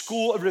a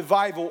school of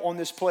revival on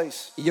this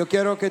place. y yo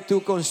quiero que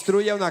tú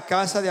construyas una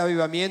casa de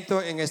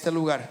avivamiento en este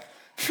lugar.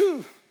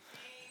 Phew.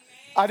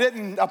 I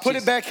put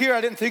it back here,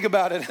 I didn't think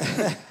about it.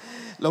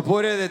 Lo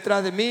puse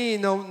detrás de mí y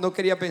no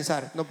quería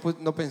pensar,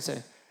 no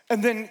pensé.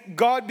 And then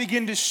God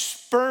began to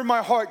spur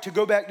my heart to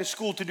go back to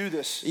school to do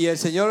this. Y el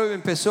Señor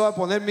empezó a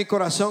poner en mi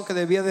corazón que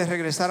debía de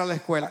regresar a la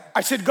escuela.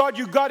 I said, God,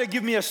 you got to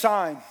give me a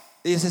sign.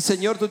 Y dice,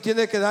 Señor, tú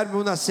tienes que darme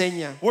una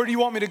seña. Where do you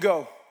want me to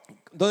go?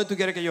 ¿Dónde tú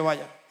quieres que yo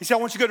vaya? He said, I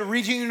want you to go to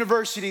Regent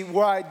University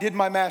where I did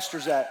my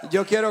master's at.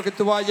 Yo quiero que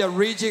tú vayas a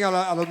Regent, a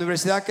la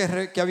universidad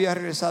que había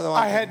regresado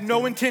I antes. had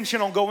no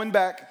intention on going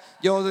back,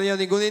 Yo no tenía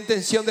ninguna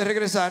intención de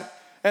regresar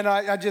and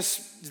I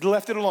just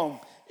left it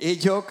alone. y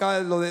yo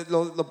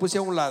lo puse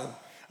a un lado.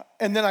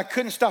 And then I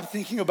couldn't stop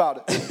thinking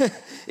about it.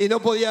 Y no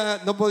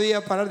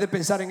podía parar de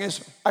pensar en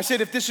eso. I said,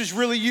 if this is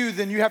really you,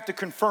 then you have to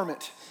confirm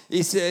it. Y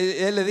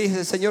él le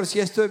dice, Señor, si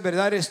esto es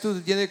verdad eres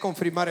tú tienes que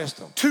confirmar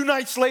esto. 2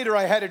 nights later,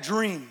 I had a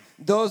dream.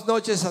 2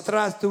 noches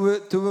atrás tuve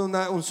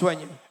un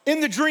sueño.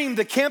 In the dream,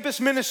 the campus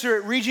minister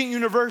at Regent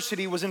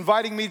University was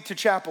inviting me to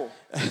chapel.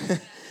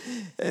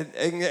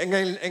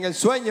 En el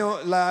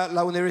sueño,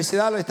 la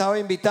universidad lo estaba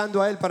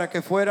invitando a él para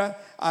que fuera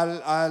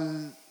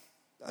al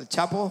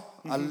chapel,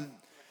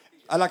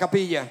 a la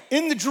capilla.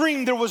 In the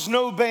dream, there was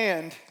no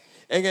band,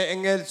 En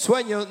el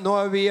sueño no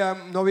había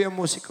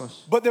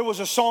músicos, but there was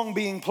a song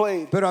being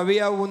played. pero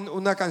había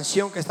una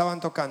canción que estaban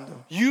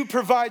tocando. You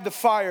provide the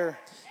fire,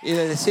 Y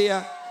le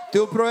decía,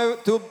 tú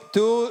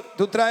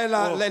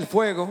traes el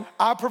fuego.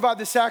 I provide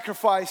the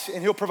sacrifice,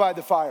 and he'll provide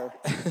the fire.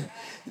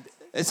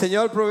 El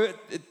Señor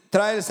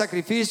trae el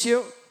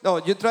sacrificio. No,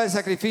 yo trae el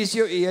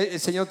sacrificio y el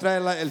Señor trae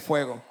el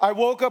fuego. I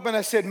woke up and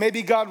I said,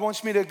 maybe God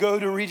wants me to go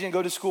to Regent,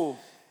 go to school.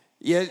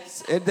 Y él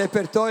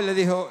despertó y le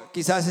dijo,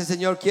 quizás el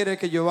Señor quiere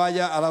que yo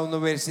vaya a la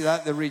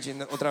universidad de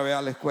Regent otra vez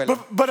a la escuela.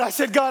 But I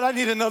said, God, I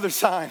need another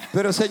sign.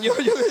 Pero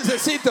Señor, yo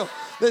necesito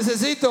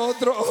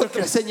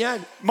otra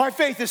señal. My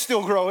faith is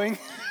still growing.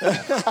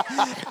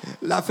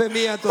 La fe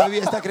mía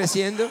todavía está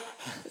creciendo.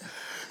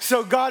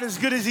 So God, as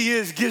good as he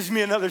is, gives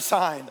me another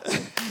sign.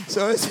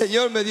 So el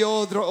Señor me dio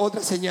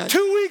otra señal.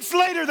 2 weeks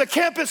later, the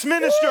campus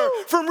minister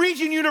from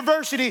Regent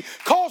University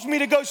calls me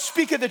to go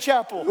speak at the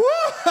chapel. 2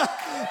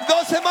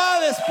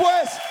 semanas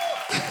después,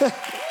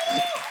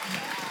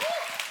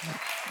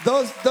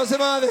 Dos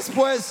semanas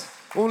después,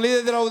 un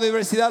líder de la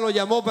universidad lo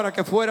llamó para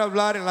que fuera a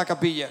hablar en la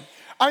capilla.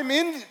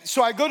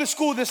 So I go to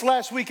school this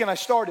last week and I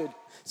started.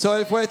 So,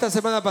 él fue esta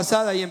semana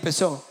pasada y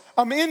empezó.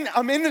 I'm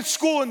in the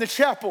school in the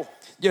chapel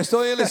Yo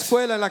estoy en la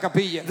escuela, en la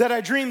capilla, that I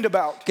dreamed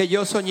about. que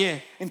yo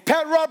soñé. And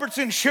Pat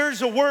Robertson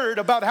shares a word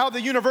about how the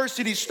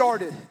university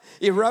started.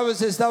 Y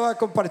Roberts estaba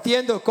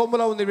compartiendo cómo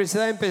la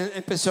universidad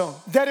empezó.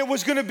 That it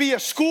was going to be a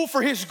school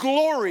for his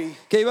glory.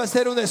 Que iba a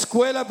ser una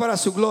escuela para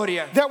su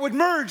gloria. That would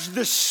merge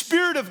the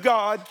Spirit of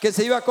God Que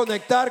se iba a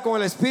conectar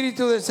con el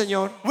Espíritu del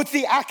Señor, with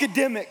the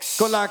academics.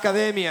 con la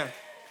academia.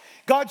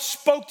 God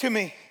spoke to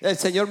me. El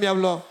Señor me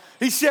habló.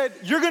 He said,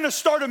 you're going to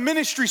start a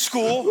ministry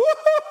school.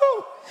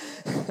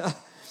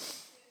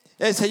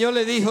 El Señor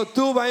le dijo,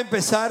 tú vas a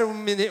empezar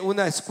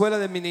una escuela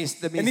de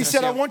administración. And he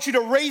said, I want you to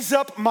raise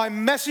up my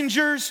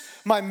messengers,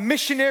 my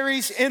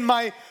missionaries, and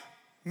my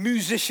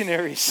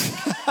musicianaries.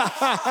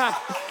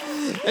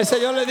 El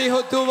Señor le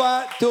dijo, tú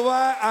vas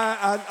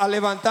a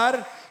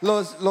levantar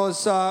los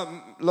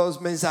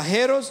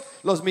mensajeros,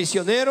 los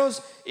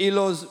misioneros y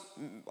los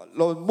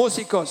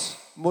músicos.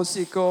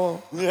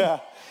 Yeah.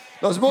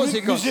 Los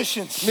músicos.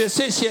 Musicians.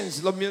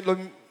 Musicians.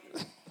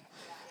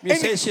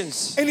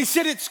 And he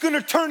said it's going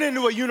to turn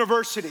into a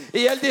university.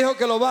 Y él dijo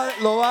que lo va a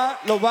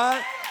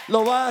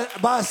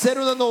hacer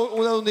una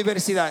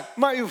universidad.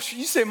 You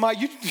say, Mike,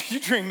 you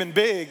dreaming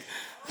big.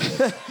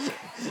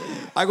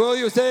 Algunos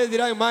de ustedes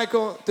dirán,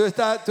 Michael, tú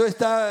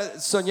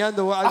estás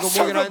soñando I algo muy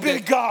serve a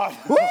big grande.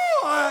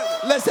 God.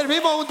 Le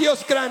servimos a un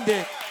Dios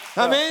grande.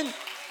 Amén.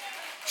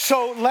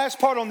 So last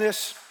part on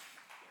this.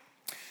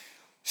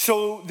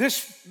 So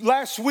this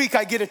last week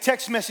I get a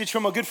text message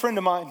from a good friend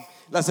of mine.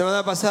 La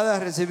semana pasada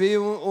recibí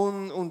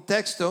un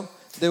texto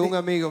de un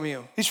amigo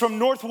mío. He's from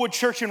Northwood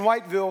Church in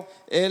Whiteville.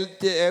 Él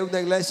es una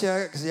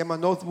iglesia que se llama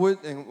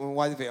Northwood en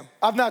Whiteville.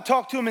 I've not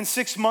talked to him in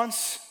 6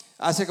 months.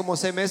 Hace como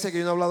 6 meses que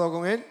yo no he hablado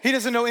con él. He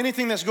doesn't know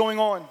anything that's going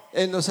on.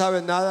 Él no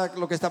sabe nada de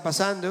lo que está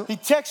pasando. He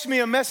texts me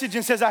a message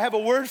and says, I have a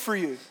word for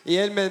you. Y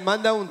él me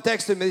manda un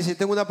texto y me dice,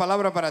 tengo una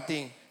palabra para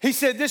ti. He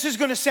said, this is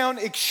going to sound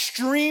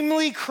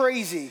extremely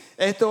crazy.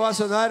 Esto va a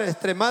sonar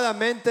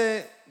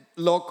extremadamente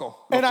loco.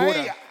 And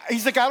Locura.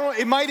 he's like,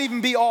 it might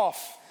even be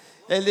off.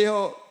 Él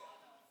dijo,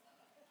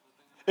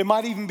 It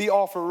might even be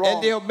off or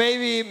wrong. él dijo,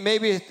 maybe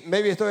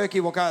estoy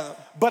equivocado.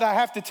 But I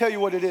have to tell you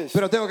what it is.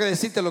 Pero tengo que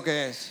decirte lo que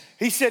es.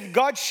 He said,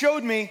 God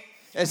showed me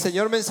El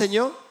Señor me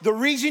enseñó the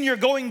reason you're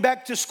going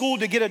back to school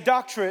to get a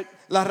doctorate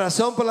la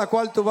razón por la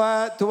cual tú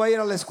vas a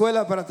ir a la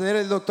escuela para tener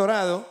el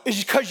doctorado.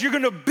 is because you're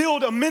going to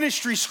build a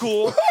ministry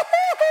school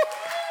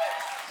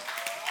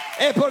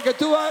Es porque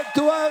tú vas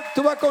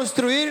a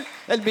construir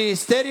el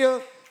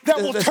ministerio that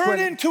de will la turn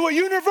escuela. into a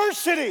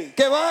university.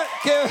 que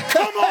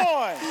Come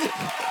on.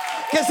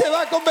 que se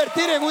va a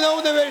convertir en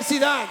una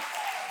universidad.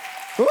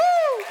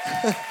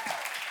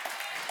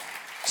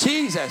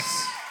 Jesus.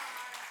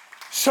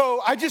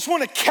 So I just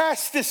want to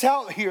cast this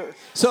out here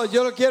So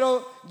yo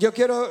quiero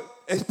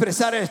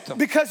expresar esto.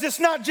 because it's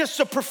not just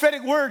a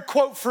prophetic word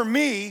quote for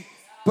me.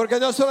 Porque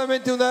no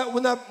solamente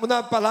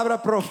una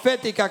palabra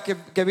profética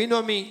que vino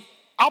a mí.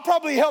 I'll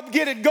probably help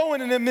get it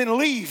going and then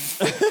leave.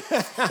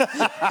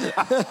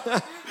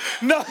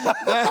 No,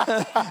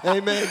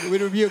 Amen. We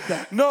rebuke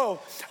that. no.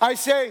 I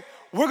say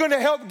we're going to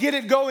help get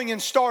it going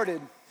and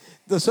started.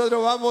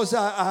 Nosotros vamos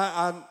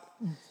a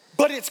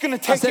But it's going to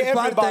take hacer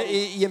parte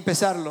everybody. y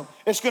empezarlo.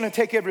 It's going to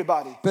take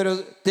everybody. Pero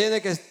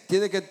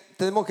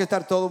tenemos que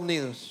estar todos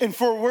unidos. And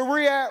for where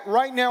we're at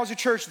right now as a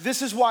church,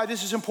 this is why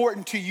this is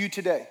important to you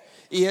today.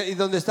 Y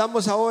donde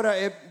estamos ahora,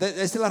 esta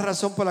es la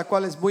razón por la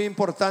cual es muy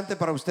importante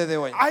para ustedes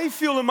hoy. I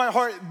feel in my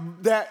heart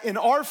that in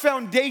our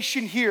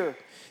foundation here,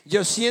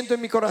 Yo siento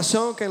en mi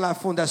corazón que en la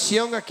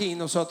fundación aquí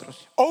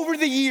nosotros, over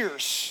the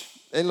years,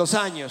 en los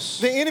años,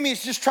 the enemy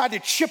has just tried to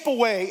chip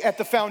away at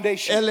the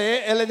foundation.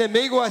 el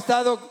enemigo ha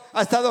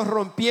estado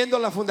rompiendo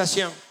la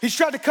fundación. He's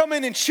tried to come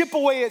in and chip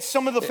away at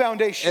some of the El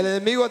foundation.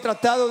 enemigo ha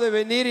tratado de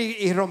venir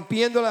y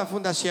rompiendo la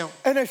fundación.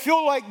 And I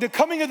feel like the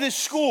coming of this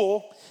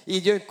school Y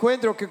yo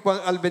encuentro que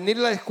al venir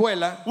a la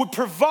escuela would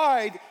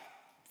provide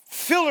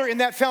filler in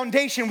that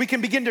foundation. We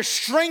can begin to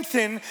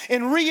strengthen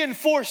and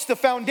reinforce the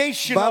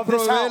foundation va a of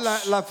this proveer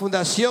house la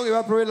fundación y va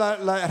a proveer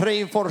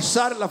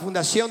reforzar la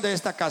fundación de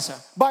esta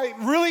casa. by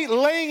really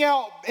laying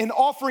out and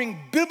offering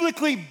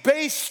biblically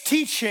based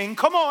teaching.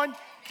 Come on.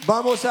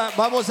 Vamos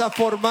a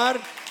formar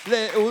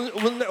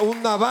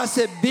una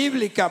base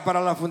bíblica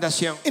para la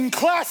fundación. In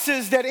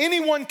classes that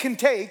anyone can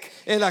take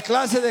En la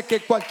clase de que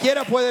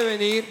cualquiera puede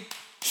venir,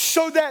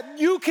 so that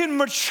you can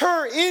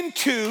mature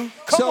into,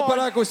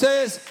 para que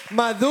ustedes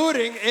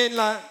maduren en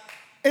la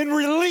and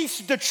release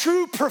the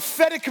true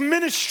prophetic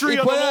ministry y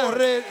of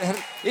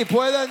the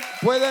Lord.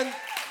 puedan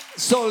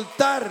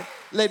soltar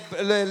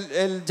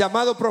el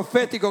llamado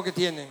profético que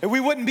tienen. And we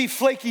wouldn't be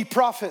flaky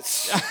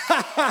prophets.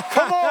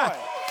 Come on.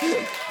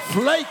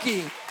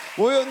 Flaky.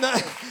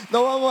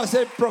 No vamos a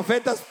ser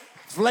profetas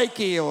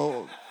flaky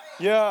o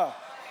Yeah.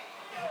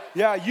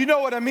 Yeah, you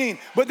know what I mean.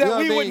 But that You know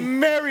we what I would mean.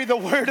 marry the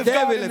word of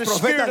God and Débiles, the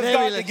Spirit profetas of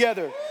God débiles.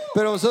 together.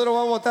 Pero nosotros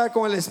vamos a estar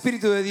con el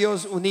Espíritu de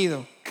Dios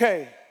unido.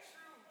 Okay.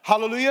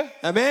 Hallelujah.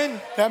 Amén.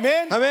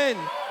 Amen. Amén.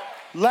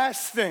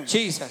 Last thing.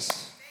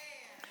 Jesus.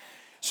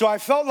 So I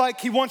felt like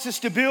he wants us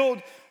to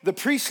build the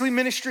priestly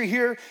ministry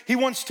here. He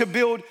wants to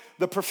build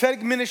the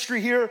prophetic ministry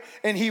here.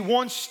 And he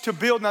wants to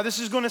build, now this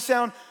is going to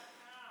sound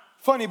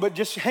funny, but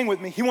just hang with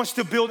me. He wants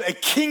to build a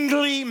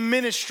kingly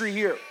ministry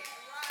here.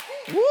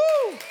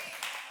 Woo!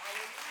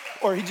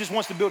 Or he just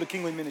wants to build a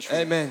kingly ministry.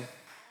 Amén.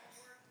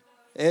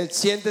 Él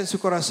siente en su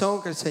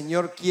corazón que el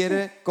Señor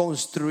quiere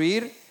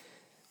construir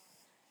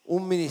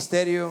un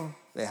ministerio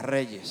de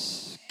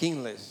reyes.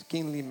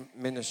 Kingly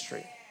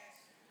ministry.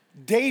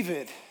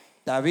 David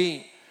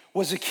David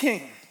was a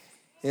king.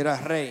 era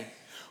rey.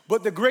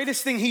 But the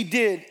greatest thing he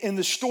did in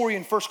the story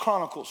in 1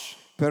 Chronicles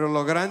Pero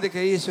lo grande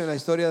que hizo en la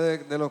historia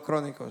de los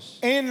crónicos,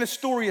 and the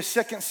story of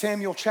 2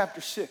 Samuel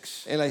chapter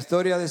 6 en la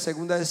historia de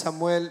 2 de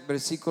Samuel,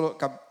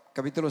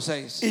 capítulo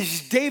 6,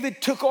 is David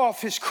took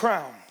off his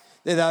crown.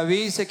 de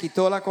David se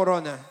quitó la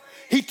corona.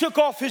 He took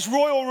off his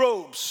royal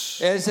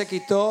robes Él se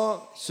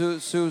quitó su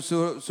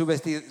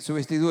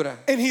vestidura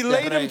and he de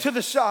laid them rey to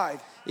the side.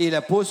 y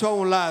la puso a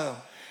un lado.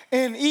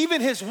 And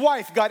even his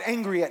wife got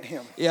angry at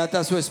him. Y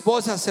hasta su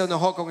esposa se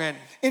enojó con él.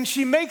 And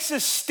she makes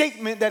a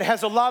statement that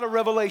has a lot of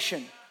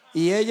revelation.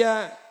 Y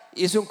ella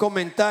hizo un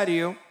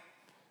comentario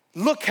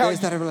Look de how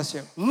esta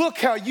revelación.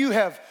 you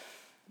have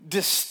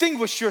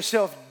distinguished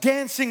yourself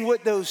dancing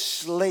with those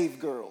slave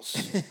girls.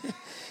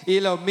 Y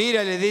lo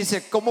mira y le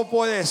dice, ¿cómo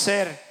puede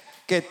ser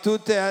que tú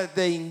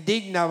te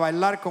indigna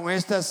bailar con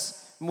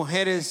estas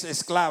mujeres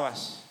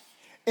esclavas?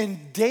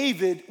 And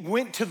David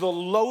went to the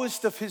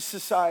lowest of his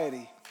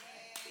society.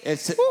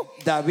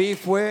 David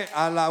fue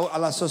a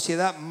la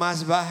sociedad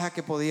más baja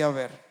que podía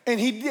haber. And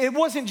it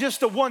wasn't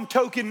just a one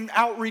token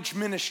outreach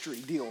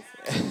ministry deal.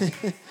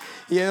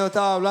 Y él no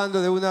estaba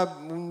hablando de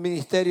un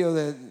ministerio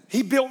de...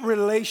 He built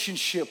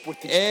relationship with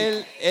these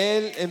people.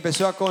 Él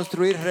empezó a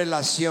construir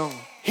relación.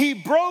 He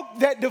broke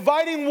that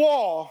dividing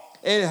wall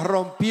Él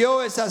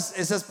rompió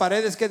esas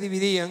paredes que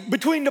dividían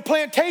between the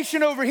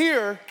plantation over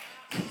here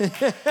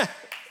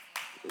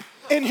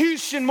and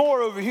Houston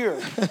Moore over here.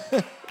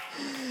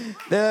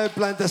 de la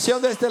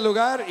plantación de este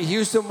lugar y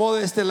Houston Moore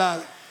de este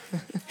lado.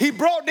 He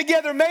brought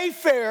together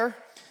Mayfair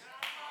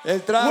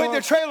Él with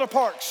the trailer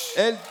parks.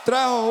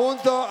 trajo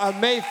junto a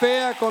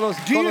Mayfair con los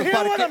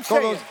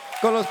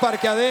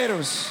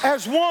parqueaderos.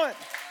 As one.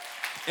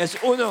 Es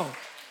uno.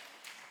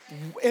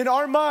 In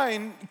our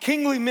mind,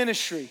 kingly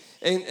ministry.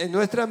 En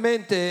nuestra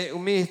mente,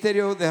 un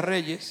ministerio de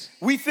reyes.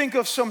 We think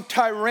of some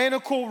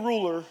tyrannical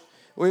ruler.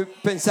 Hoy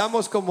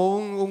pensamos como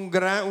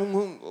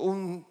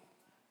un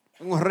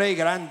rey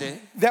grande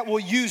that will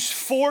use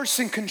force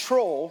and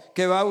control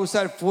que va a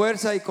usar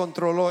fuerza y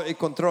control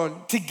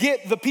to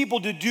get the people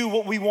to do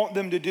what we want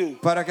them to do.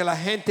 para que la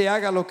gente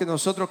haga lo que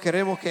nosotros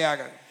queremos que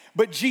hagan.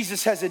 But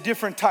Jesus has a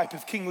different type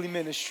of kingly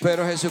ministry.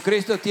 Pero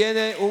Jesucristo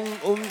tiene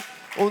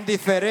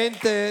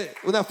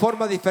una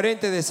forma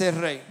diferente de ser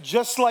rey.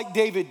 Just like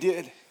David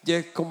did.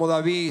 Como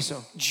David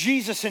hizo.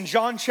 Jesus in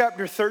John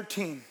chapter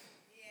 13.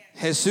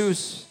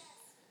 Jesús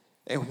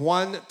en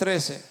Juan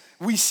 13.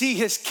 We see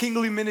his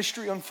kingly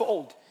ministry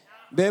unfold.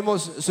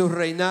 Vemos su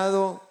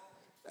reinado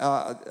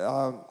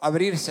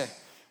abrirse.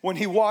 When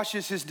he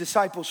washes his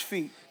disciples'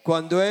 feet.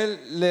 Cuando él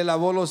le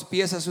lavó los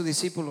pies a sus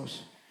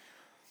discípulos.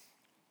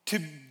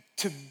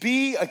 To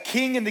be a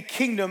king in the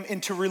kingdom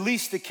and to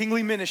release the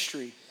kingly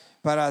ministry.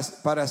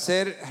 Para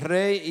ser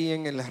rey y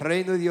en el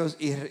reino de Dios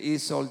y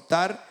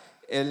soltar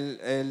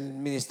el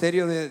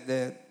ministerio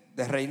de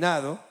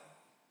reinado.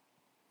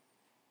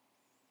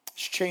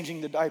 It's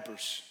changing the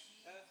diapers.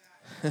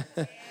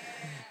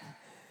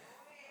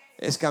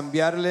 Es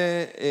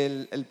cambiarle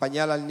el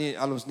pañal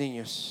a los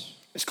niños.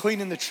 It's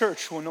cleaning the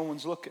church when no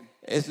one's looking.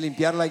 Es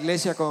limpiar la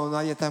iglesia cuando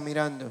nadie está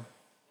mirando.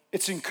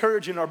 It's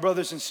encouraging our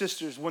brothers and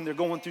sisters when they're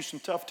going through some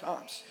tough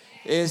times.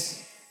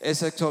 Es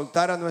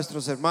exaltar a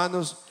nuestros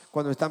hermanos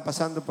cuando están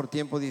pasando por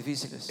tiempos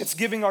difíciles. It's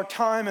giving our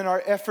time and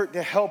our effort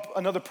to help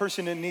another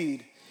person in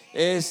need.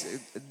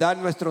 Es dar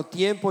nuestro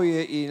tiempo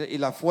y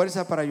la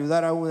fuerza para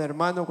ayudar a un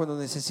hermano cuando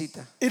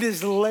necesita. It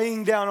is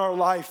laying down our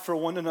life for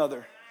one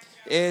another.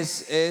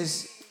 Es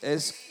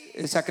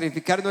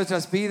sacrificar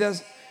nuestras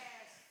vidas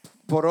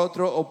por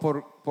otro o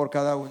por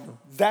cada uno.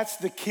 That's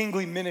the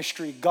kingly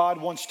ministry God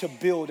wants to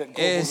build at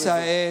Global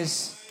River.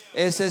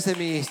 Es ese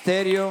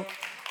ministerio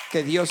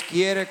que Dios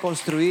quiere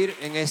construir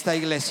en esta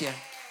iglesia.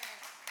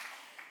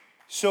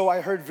 So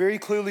I heard very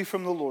clearly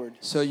from the Lord.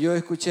 So yo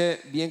escuché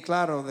bien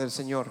claro del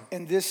Señor.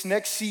 In this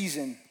next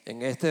season,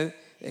 En este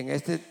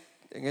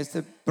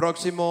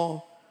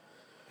próximo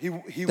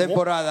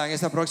temporada, en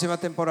esta próxima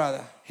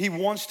temporada, He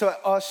wants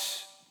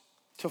us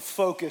to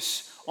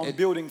focus on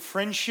building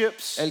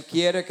friendships Él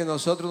quiere que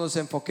nosotros nos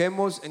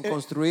enfoquemos en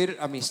construir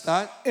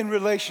amistad and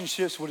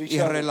relationships with each y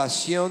other.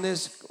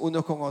 relaciones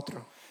unos con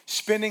otros.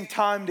 Spending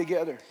time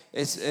together.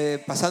 Es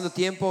pasando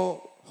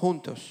tiempo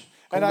juntos.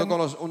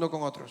 uno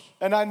con otros.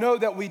 And I know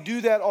that we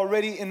do that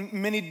already in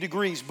many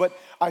degrees, but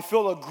I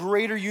feel a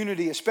greater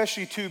unity,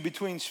 especially too,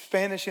 between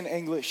Spanish and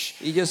English.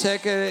 Y yo sé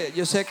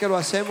que lo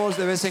hacemos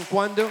de vez en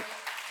cuando.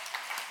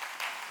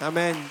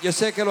 Amén. Yo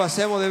sé que lo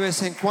hacemos de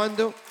vez en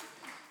cuando.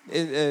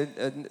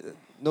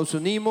 Nos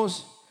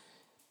unimos,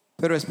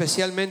 pero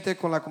especialmente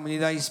con la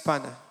comunidad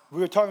hispana. We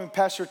were talking with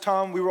Pastor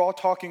Tom, we were all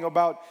talking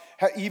about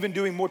even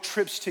doing more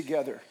trips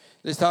together.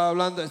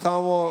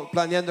 Estábamos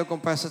planeando con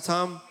Pastor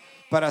Tom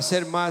para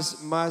hacer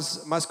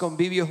más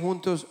convivios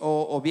juntos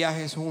o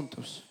viajes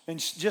juntos. And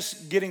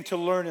just getting to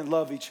learn and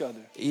love each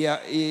other. Y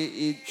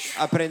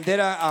aprender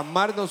a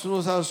amarnos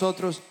unos a los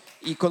otros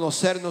y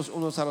conocernos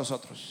unos a los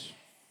otros.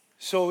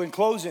 So in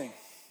closing,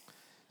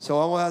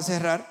 Vamos a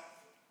cerrar.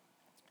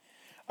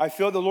 I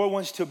feel the Lord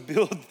wants to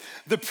build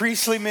the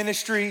priestly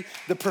ministry,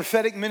 the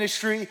prophetic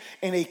ministry,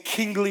 and a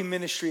kingly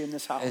ministry in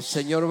this El house.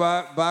 Señor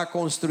va a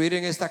construir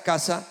en esta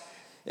casa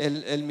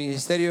el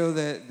ministerio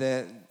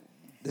de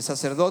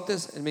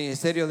sacerdotes, el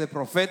ministerio de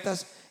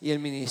profetas y el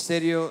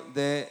ministerio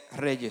de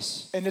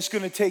reyes. And it's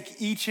going to take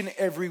each and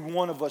every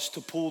one of us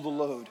to pull the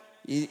load.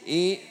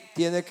 Y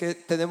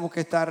tenemos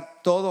que estar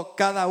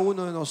cada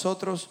uno de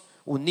nosotros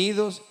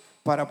unidos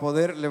para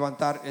poder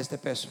levantar este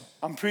peso.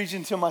 I'm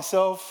preaching to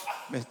myself.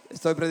 Me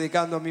estoy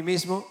predicando a mí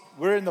mismo.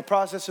 We're in the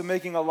process of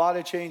making a lot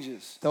of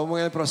changes. Estamos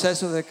en el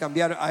proceso de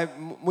cambiar. Hay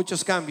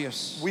muchos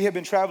cambios. We have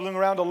been traveling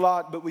around a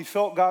lot, but we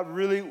felt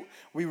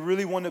we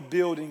really want to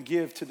build and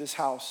give to this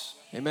house.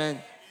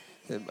 Amén.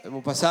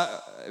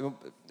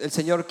 El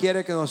Señor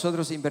quiere que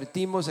nosotros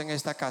invertimos en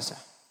esta casa.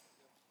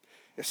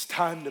 It's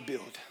time to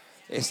build.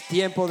 Es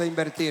tiempo de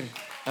invertir.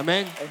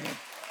 Amén.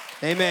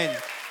 Amén.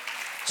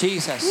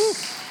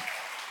 Jesus.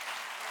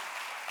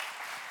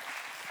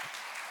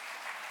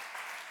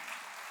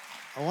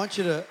 I want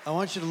you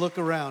to look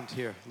around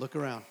here. Look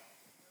around.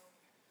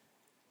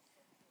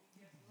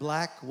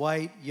 Black,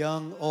 white,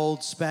 young,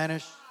 old,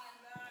 Spanish.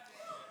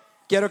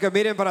 Quiero que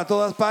miren para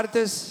todas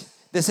partes.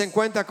 Desen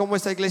cuenta cómo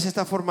esta iglesia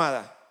está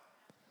formada.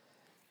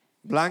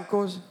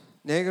 Blancos,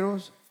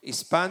 negros,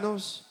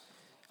 hispanos,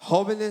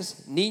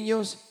 jóvenes,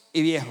 niños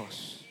y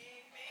viejos.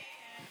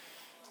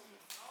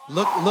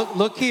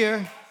 Look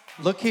here.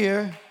 Look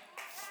here.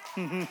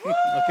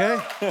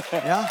 Okay?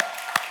 Yeah.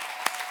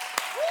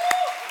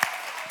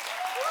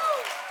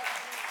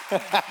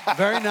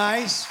 Very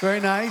nice. Very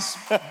nice.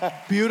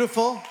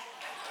 Beautiful.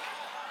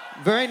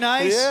 Very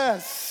nice.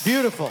 Yes.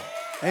 Beautiful.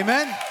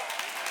 Amen.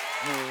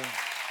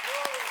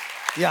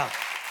 Yeah.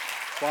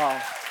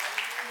 Wow.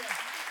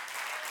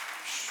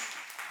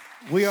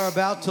 We are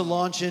about to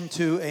launch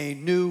into a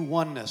new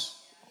oneness.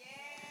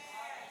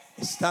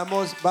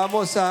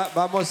 Vamos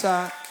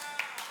a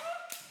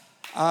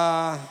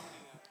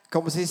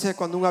 ¿cómo se dice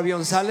cuando un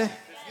avión sale?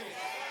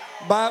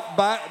 Va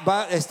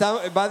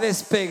a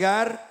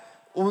despegar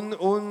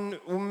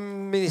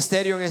un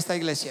ministerio en esta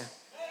iglesia.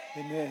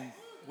 Amen.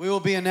 We will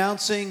be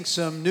announcing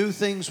some new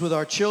things with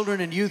our children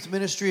and youth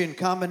ministry and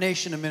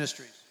combination of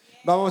ministries.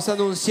 Vamos a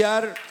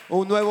anunciar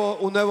un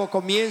nuevo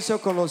comienzo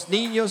con los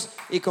niños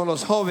y con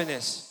los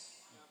jóvenes.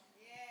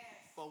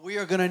 But we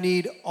are going to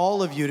need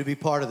all of you to be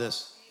part of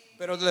this.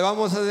 Pero le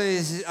vamos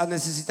a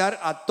necesitar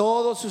a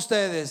todos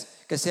ustedes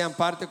que sean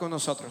parte con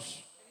nosotros.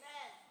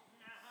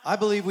 I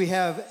believe we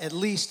have at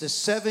least a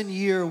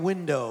 7-year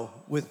window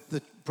with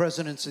the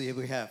presidency that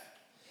we have.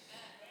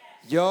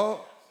 Yo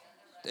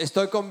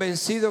estoy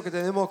convencido que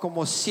tenemos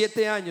como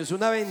 7 años,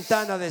 una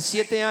ventana de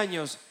 7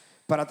 años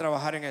para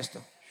trabajar en esto.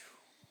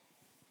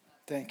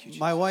 Thank you, Jesus.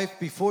 My wife,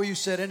 before you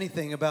said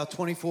anything about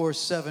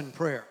 24/7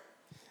 prayer,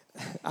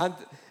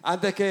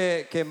 Antes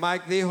que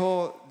Mike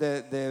dijo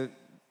de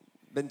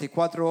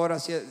 24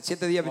 horas,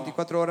 7 días,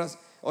 24 horas,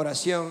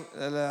 oración,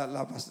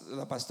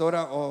 la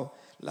pastora o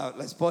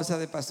la esposa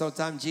de Pastor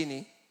Tom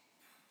Gini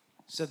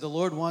said the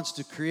Lord wants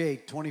to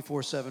create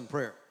 24/7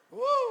 prayer.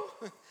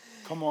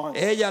 Come on.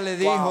 ella le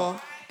dijo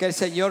Wow. que el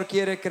Señor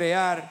quiere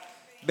crear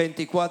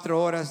 24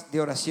 horas de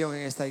oración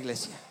en esta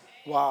iglesia.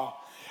 Wow.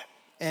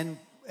 And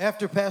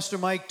after Pastor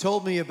Mike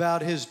told me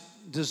about his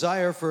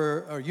desire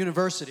for a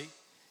university,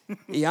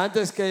 Y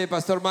antes que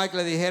Pastor Mike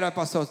le dijera a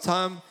Pastor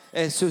Tom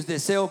sus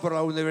deseos por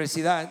la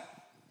universidad,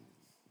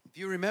 if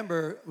you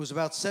remember, it was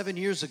about 7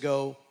 years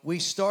ago, we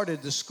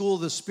started the School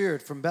of the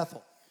Spirit from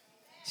Bethel.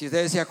 si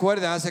ustedes se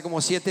acuerdan, hace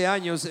como 7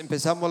 años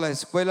empezamos la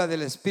escuela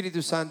del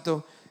Espíritu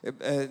Santo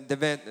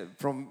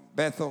from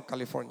Bethel,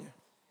 California.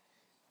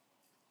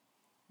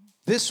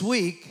 This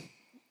week,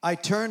 I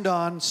turned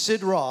on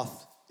Sid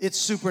Roth. It's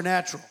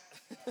supernatural.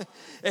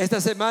 Esta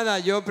semana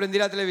yo prendí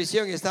la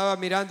televisión y estaba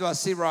mirando a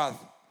Sid Roth.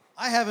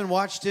 I haven't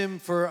watched him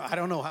for I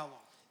don't know how long.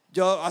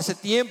 Yo hace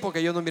tiempo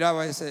que yo no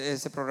miraba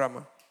ese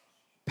programa.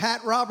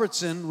 Pat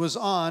Robertson was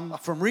on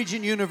from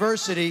Regent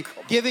University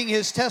giving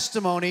his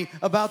testimony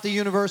about the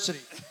university.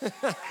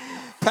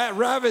 Pat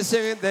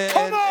Robertson,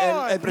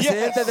 el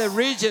presidente de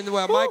Regent,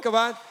 Michael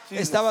Vann,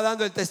 estaba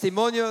dando el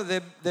testimonio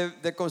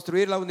de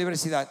construir la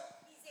universidad.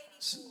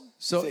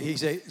 So he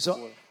said,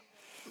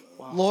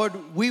 Lord,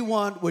 we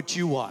want what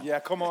you want. Yeah,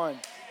 come on.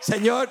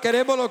 Señor,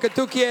 queremos lo que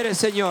tú quieres,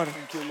 Señor.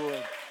 Thank you,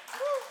 Lord.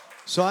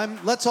 So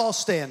let's all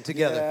stand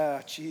together.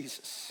 Yeah,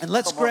 Jesus. And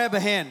let's Come on. grab a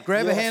hand.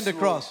 Grab a Yes, hand Lord.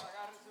 across.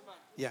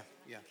 Yeah.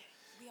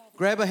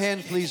 Grab a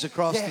hand, please,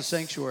 across the Yes.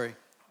 sanctuary.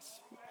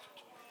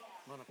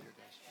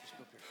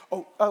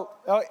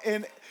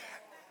 And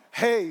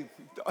hey,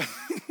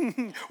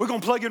 we're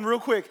going to plug in real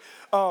quick.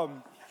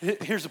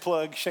 Here's the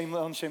plug,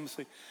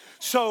 shamelessly.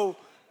 So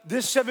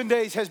this 7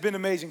 days has been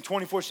amazing,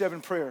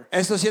 24/7 prayer.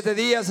 Estos 7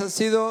 días han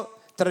sido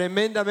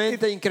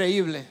tremendamente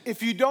increíble.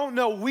 If you don't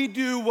know, we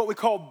do what we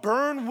call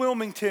Burn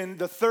Wilmington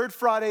the third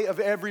Friday of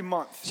every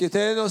month. Si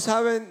ustedes no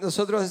saben,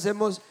 nosotros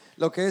hacemos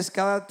lo que es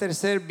cada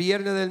tercer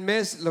viernes del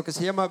mes, lo que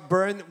se llama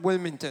Burn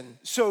Wilmington.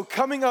 So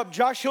coming up,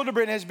 Josh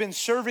Hildebrand has been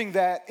serving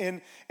that,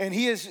 and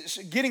he is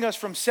getting us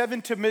from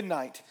 7 to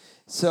midnight.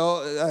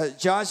 So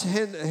Josh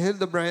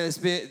Hildebrand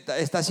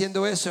está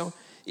haciendo eso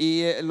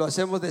y lo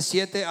hacemos de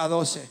 7 a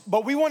 12.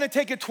 But we want to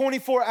take it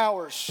 24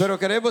 hours. Pero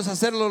queremos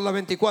hacerlo las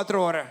 24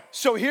 horas.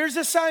 So here's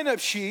the sign-up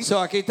sheet. So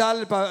aquí está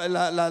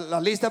la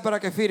lista para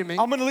que firmen.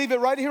 I'm going to leave it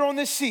right here on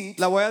this seat.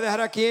 La voy a dejar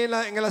aquí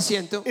en el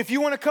asiento. If you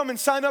want to come and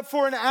sign up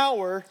for an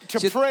hour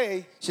to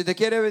pray, Si usted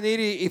quiere venir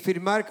y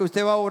firmar que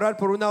usted va a orar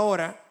por una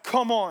hora,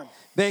 come on.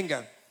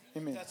 venga.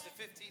 Amen.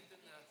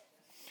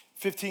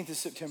 15th of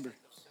September.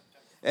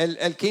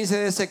 El 15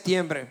 de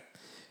septiembre.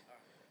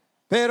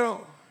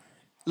 Pero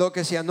lo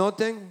que se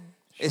anoten,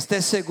 esté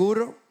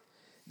seguro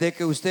de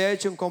que usted ha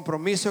hecho un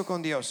compromiso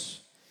con Dios.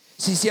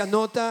 Si se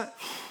anota,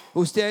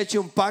 usted ha hecho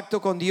un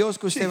pacto con Dios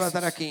que usted va a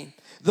estar aquí.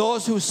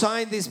 Those who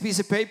signed this piece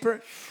of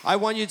paper, I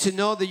want you to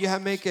know that you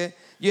have make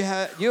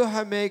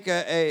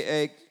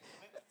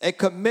a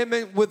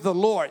commitment with the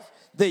Lord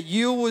that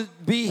you will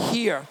be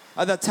here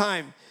at that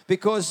time.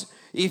 Because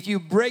if you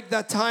break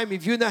that time,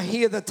 if you're not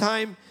here at the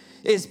time,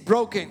 it's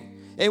broken.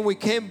 And we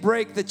can't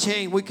break the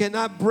chain. We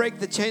cannot break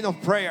the chain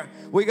of prayer.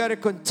 We got to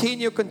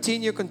continue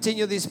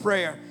this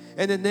prayer.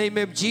 In the name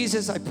of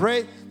Jesus, I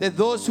pray that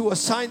those who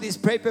assign this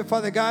paper,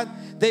 Father God,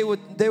 they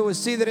would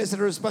see that it's a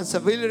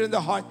responsibility in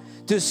the heart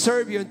to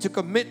serve you and to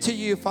commit to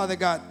you, Father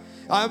God.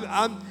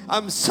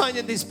 I'm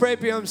signing this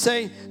paper. I'm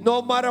saying,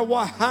 no matter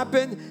what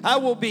happened, I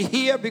will be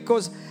here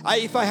because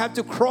if I have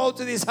to crawl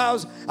to this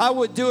house, I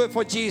would do it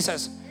for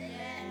Jesus.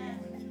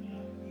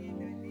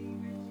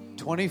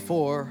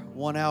 24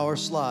 1-hour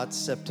slots,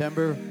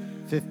 September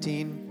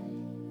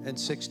 15 and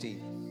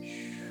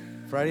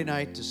 16. Friday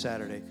night to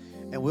Saturday.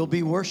 And we'll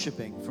be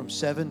worshiping from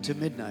 7 to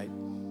midnight.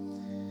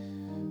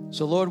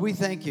 So, Lord, we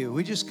thank you.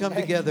 We just come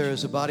together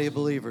as a body of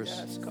believers.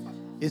 Yes, God.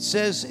 It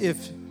says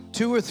if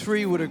 2 or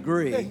 3 would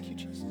agree Thank you,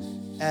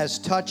 Jesus. as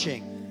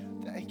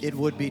touching, Thank you. it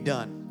would be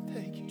done.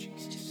 Thank you,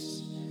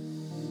 Jesus.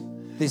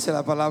 Dice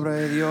la palabra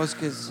de Dios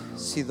que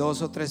si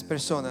 2 o 3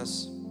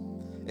 personas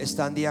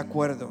están de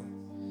acuerdo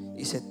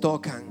y se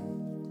tocan,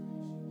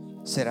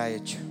 será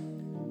hecho.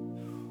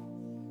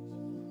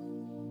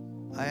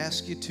 I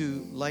ask you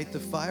to light the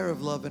fire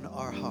of love in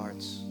our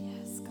hearts.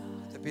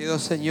 Te pido,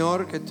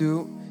 Señor, que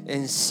tú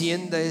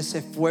encienda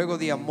ese fuego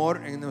de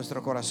amor en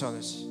nuestros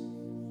corazones.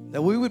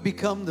 That we would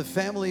become the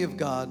family of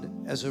God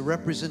as a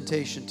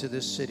representation to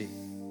this city.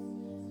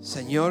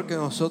 Señor, que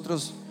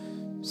nosotros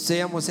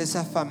seamos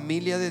esa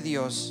familia de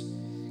Dios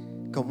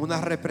como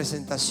una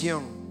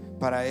representación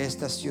para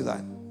esta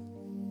ciudad.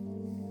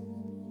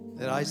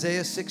 That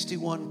Isaiah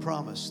 61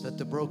 promised that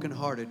the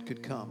brokenhearted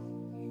could come.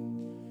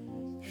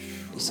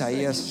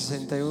 Isaías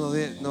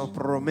 61 nos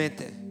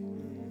promete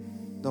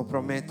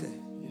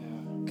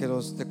que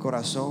los de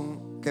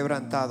corazón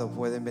quebrantado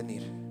pueden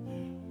venir.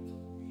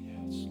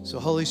 So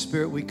Holy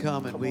Spirit, we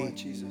come and Come we on,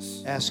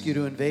 Jesus. ask you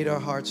to invade our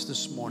hearts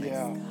this morning.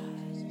 Yeah.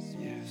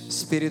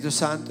 Espíritu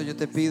Santo, yo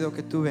te pido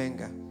que tú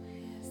venga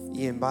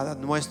y invada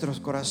nuestros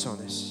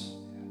corazones.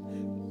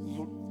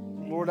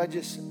 Lord, I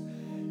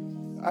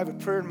have a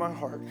prayer in my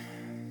heart.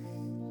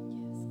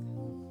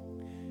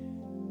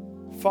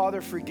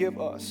 Father, forgive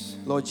us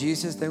Lord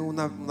Jesus, tengo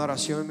una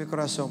oración en mi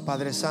corazón.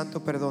 Padre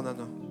Santo,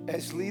 perdónanos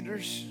as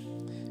leaders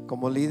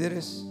como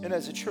líderes and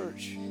as a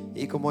church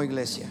y como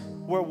iglesia,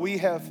 where we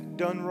have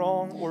done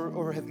wrong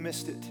or have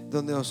missed it.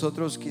 donde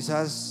nosotros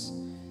quizás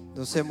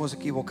nos hemos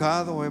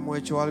equivocado o hemos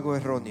hecho algo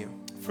erróneo,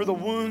 For the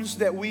wounds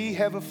that we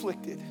have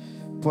afflicted.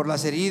 por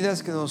las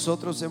heridas que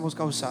nosotros hemos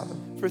causado,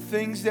 For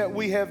things that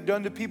we have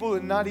done to people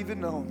and not even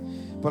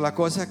known. por las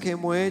cosas que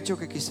hemos hecho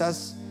que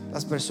quizás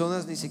las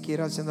personas ni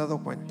siquiera se han dado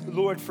cuenta.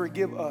 Lord,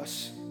 forgive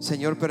us.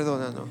 Señor,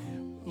 perdónanos.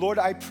 Lord,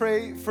 I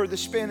pray for the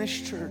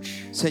Spanish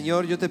church.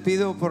 Señor, yo te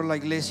pido por la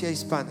iglesia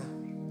hispana.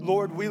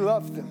 Lord, we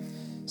love them.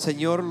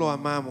 Señor, lo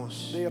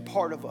amamos. They are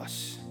part of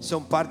us.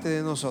 Son parte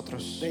de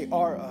nosotros. They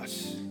are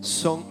us.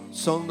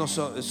 Somos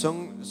nosotros,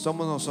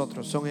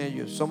 son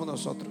ellos, somos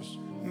nosotros.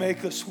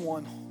 Make us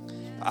one.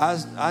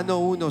 Haznos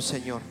uno,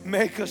 Señor.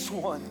 Make us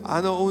one.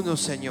 Haznos uno,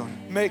 Señor.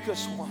 Make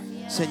us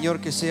one.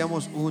 Señor, que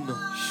seamos uno.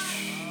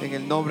 En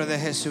el nombre de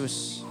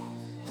Jesús.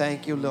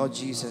 Thank you, Lord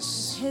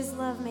Jesus. His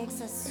love makes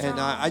us strong. And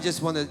I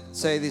just want to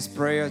say this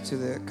prayer to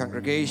the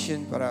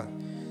congregation, but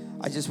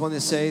I just want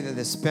to say that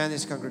the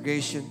Spanish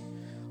congregation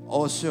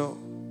also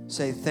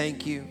say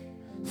thank you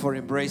for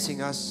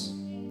embracing us,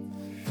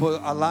 for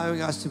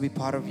allowing us to be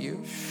part of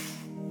you.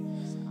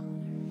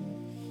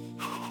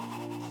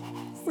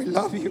 We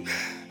love you.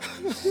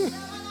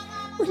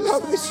 We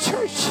love this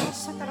church.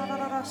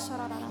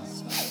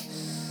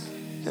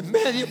 And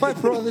many of my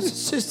brothers and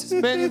sisters,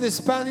 many of the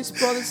Spanish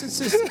brothers and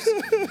sisters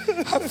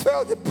have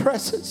felt the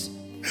presence,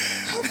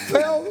 have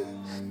felt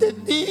the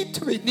need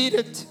to be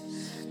needed.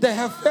 They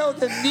have felt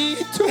the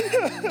need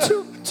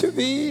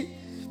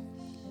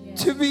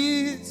to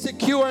be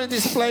secure in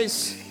this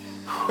place.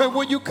 And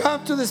when you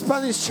come to the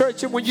Spanish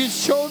church and when you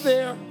show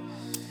there,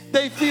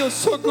 they feel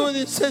so good.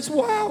 It says,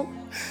 wow,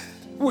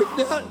 we're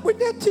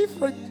not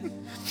different.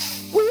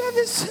 We are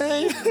the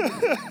same.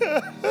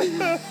 They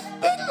love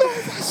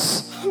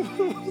us.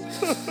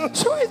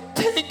 So I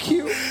thank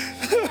you.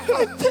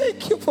 I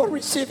thank you for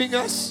receiving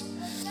us.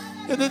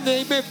 In the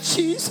name of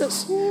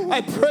Jesus,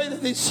 I pray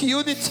that this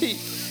unity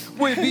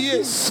will be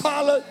as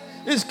solid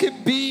as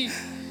can be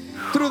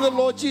through the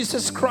Lord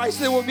Jesus Christ.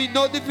 There will be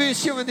no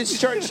division in this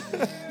church.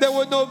 There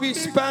will not be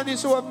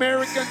Spanish or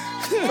American.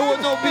 There will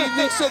not be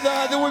this or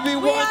that. There will be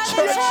one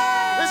church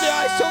in the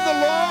eyes of the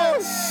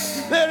Lord.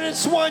 There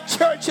is one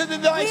church in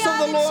the eyes of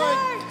the Lord.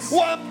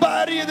 One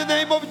body in the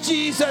name of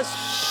Jesus.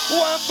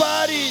 One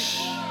body.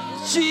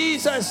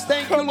 Jesus.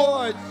 Thank you,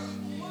 Lord.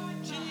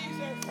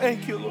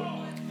 Thank you,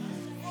 Lord.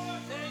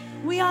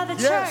 We are the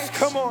Yes, church.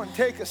 come on,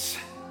 take us.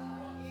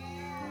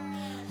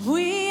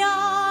 We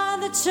are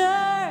the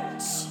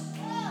church.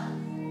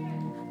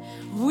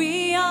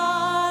 We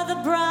are the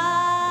bride.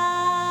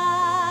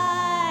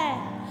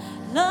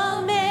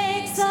 Love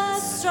makes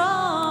us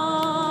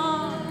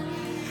strong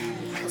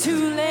to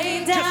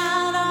lay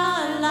down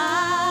our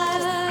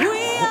lives.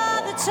 We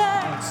are the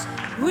church.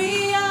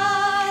 We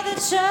are the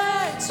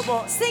church. Come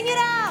on. Sing it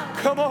out.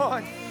 Come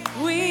on.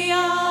 We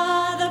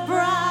are the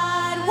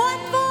bride. One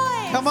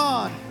voice. Come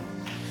on.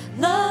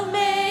 Love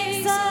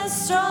makes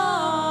us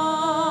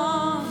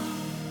strong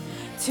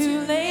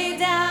to lay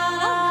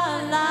down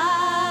our lives.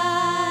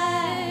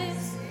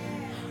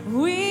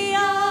 We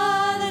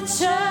are the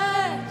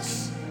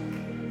church.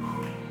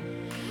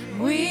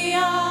 We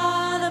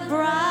are the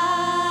bride.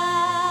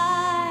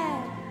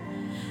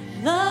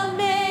 Love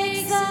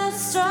makes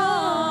us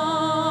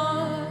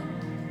strong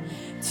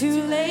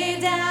to lay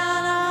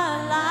down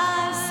our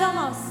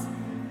lives.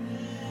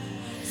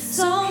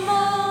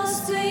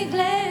 Somos tu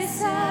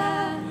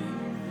iglesia.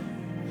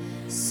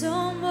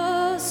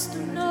 Somos tu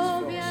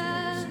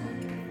novia,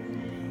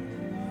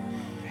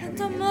 en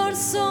tu amor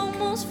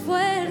somos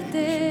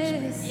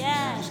fuertes,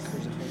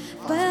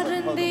 para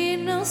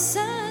rendirnos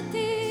a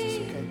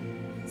ti.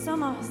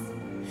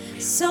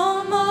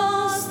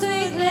 Somos tu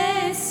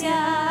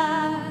iglesia,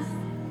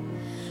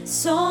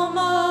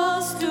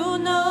 somos tu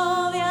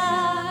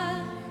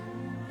novia,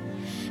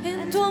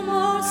 en tu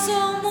amor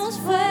somos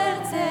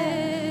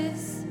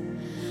fuertes,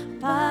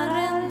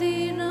 para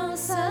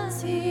rendirnos a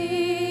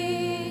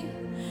ti.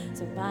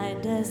 So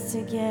bind us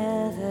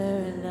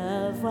together in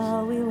love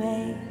while we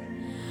wait.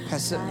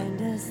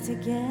 Bind us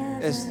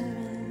together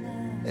in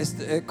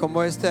love.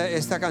 Como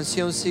esta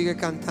canción sigue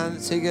cantando,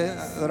 sigue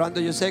adorando.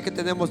 Yo sé que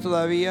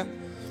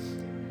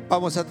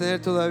vamos a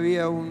tener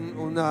todavía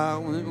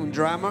un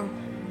drama,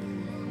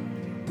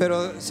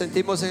 pero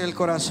sentimos en el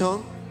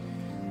corazón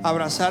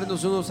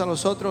abrazarnos unos a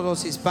los otros,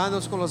 los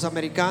hispanos con los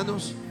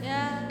americanos,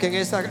 que en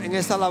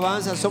esta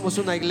alabanza somos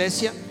una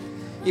iglesia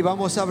y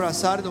vamos a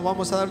abrazarnos,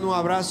 vamos a darnos un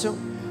abrazo.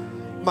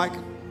 Mike,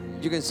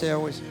 you can say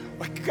always.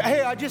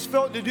 Hey, I just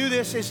felt to do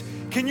this is,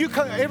 can you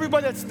come,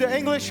 everybody that's the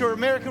English or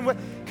American,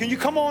 can you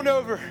come on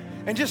over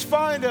and just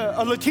find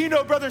a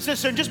Latino brother and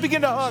sister and just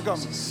begin to hug them.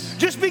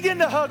 Just begin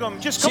to hug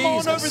them. Just come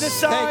on over this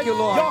side. Thank you,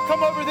 Lord. Y'all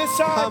come over this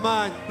side. Come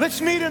on. Let's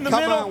meet in the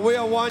Come middle. on, we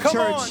are one Come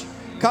church. on.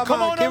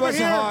 Come on, give over us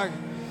here. a hug.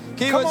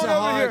 Give Come us on a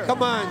over hug. here.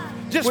 Come on.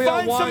 Just we are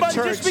find one somebody,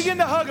 church. just begin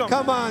to hug them.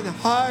 Come on,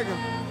 hug.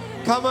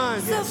 Come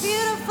on. So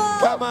beautiful.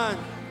 Come on.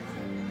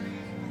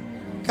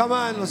 Come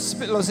on, los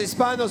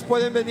hispanos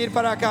pueden venir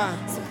para acá.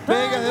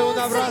 Vengan de un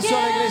abrazo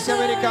a la iglesia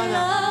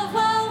americana.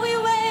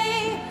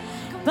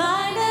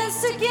 Bind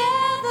us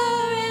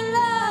together in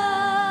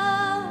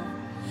love.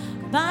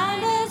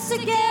 Bind us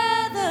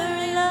together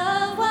in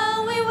love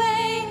while we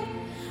wait.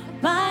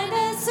 Bind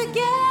us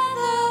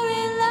together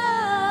in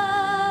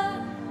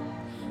love.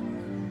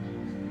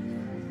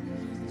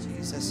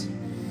 Jesus.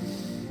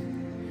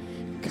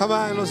 Come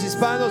on, los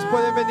hispanos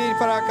pueden venir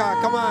para acá.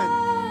 Come on.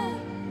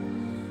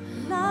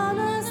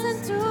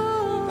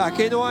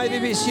 Aquí no hay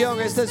división.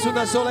 Esta es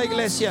una sola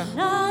iglesia.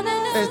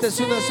 Esta es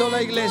una sola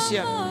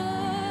iglesia.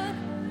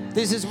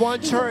 This is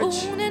one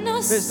church.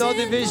 There's no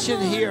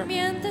division here.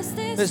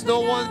 There's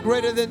no one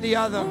greater than the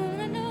other.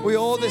 We're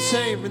all the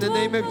same. In the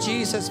name of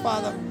Jesus,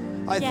 Father,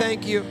 I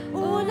thank you.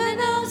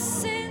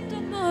 Únenos en tu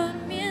amor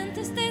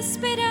mientras te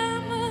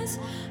esperamos.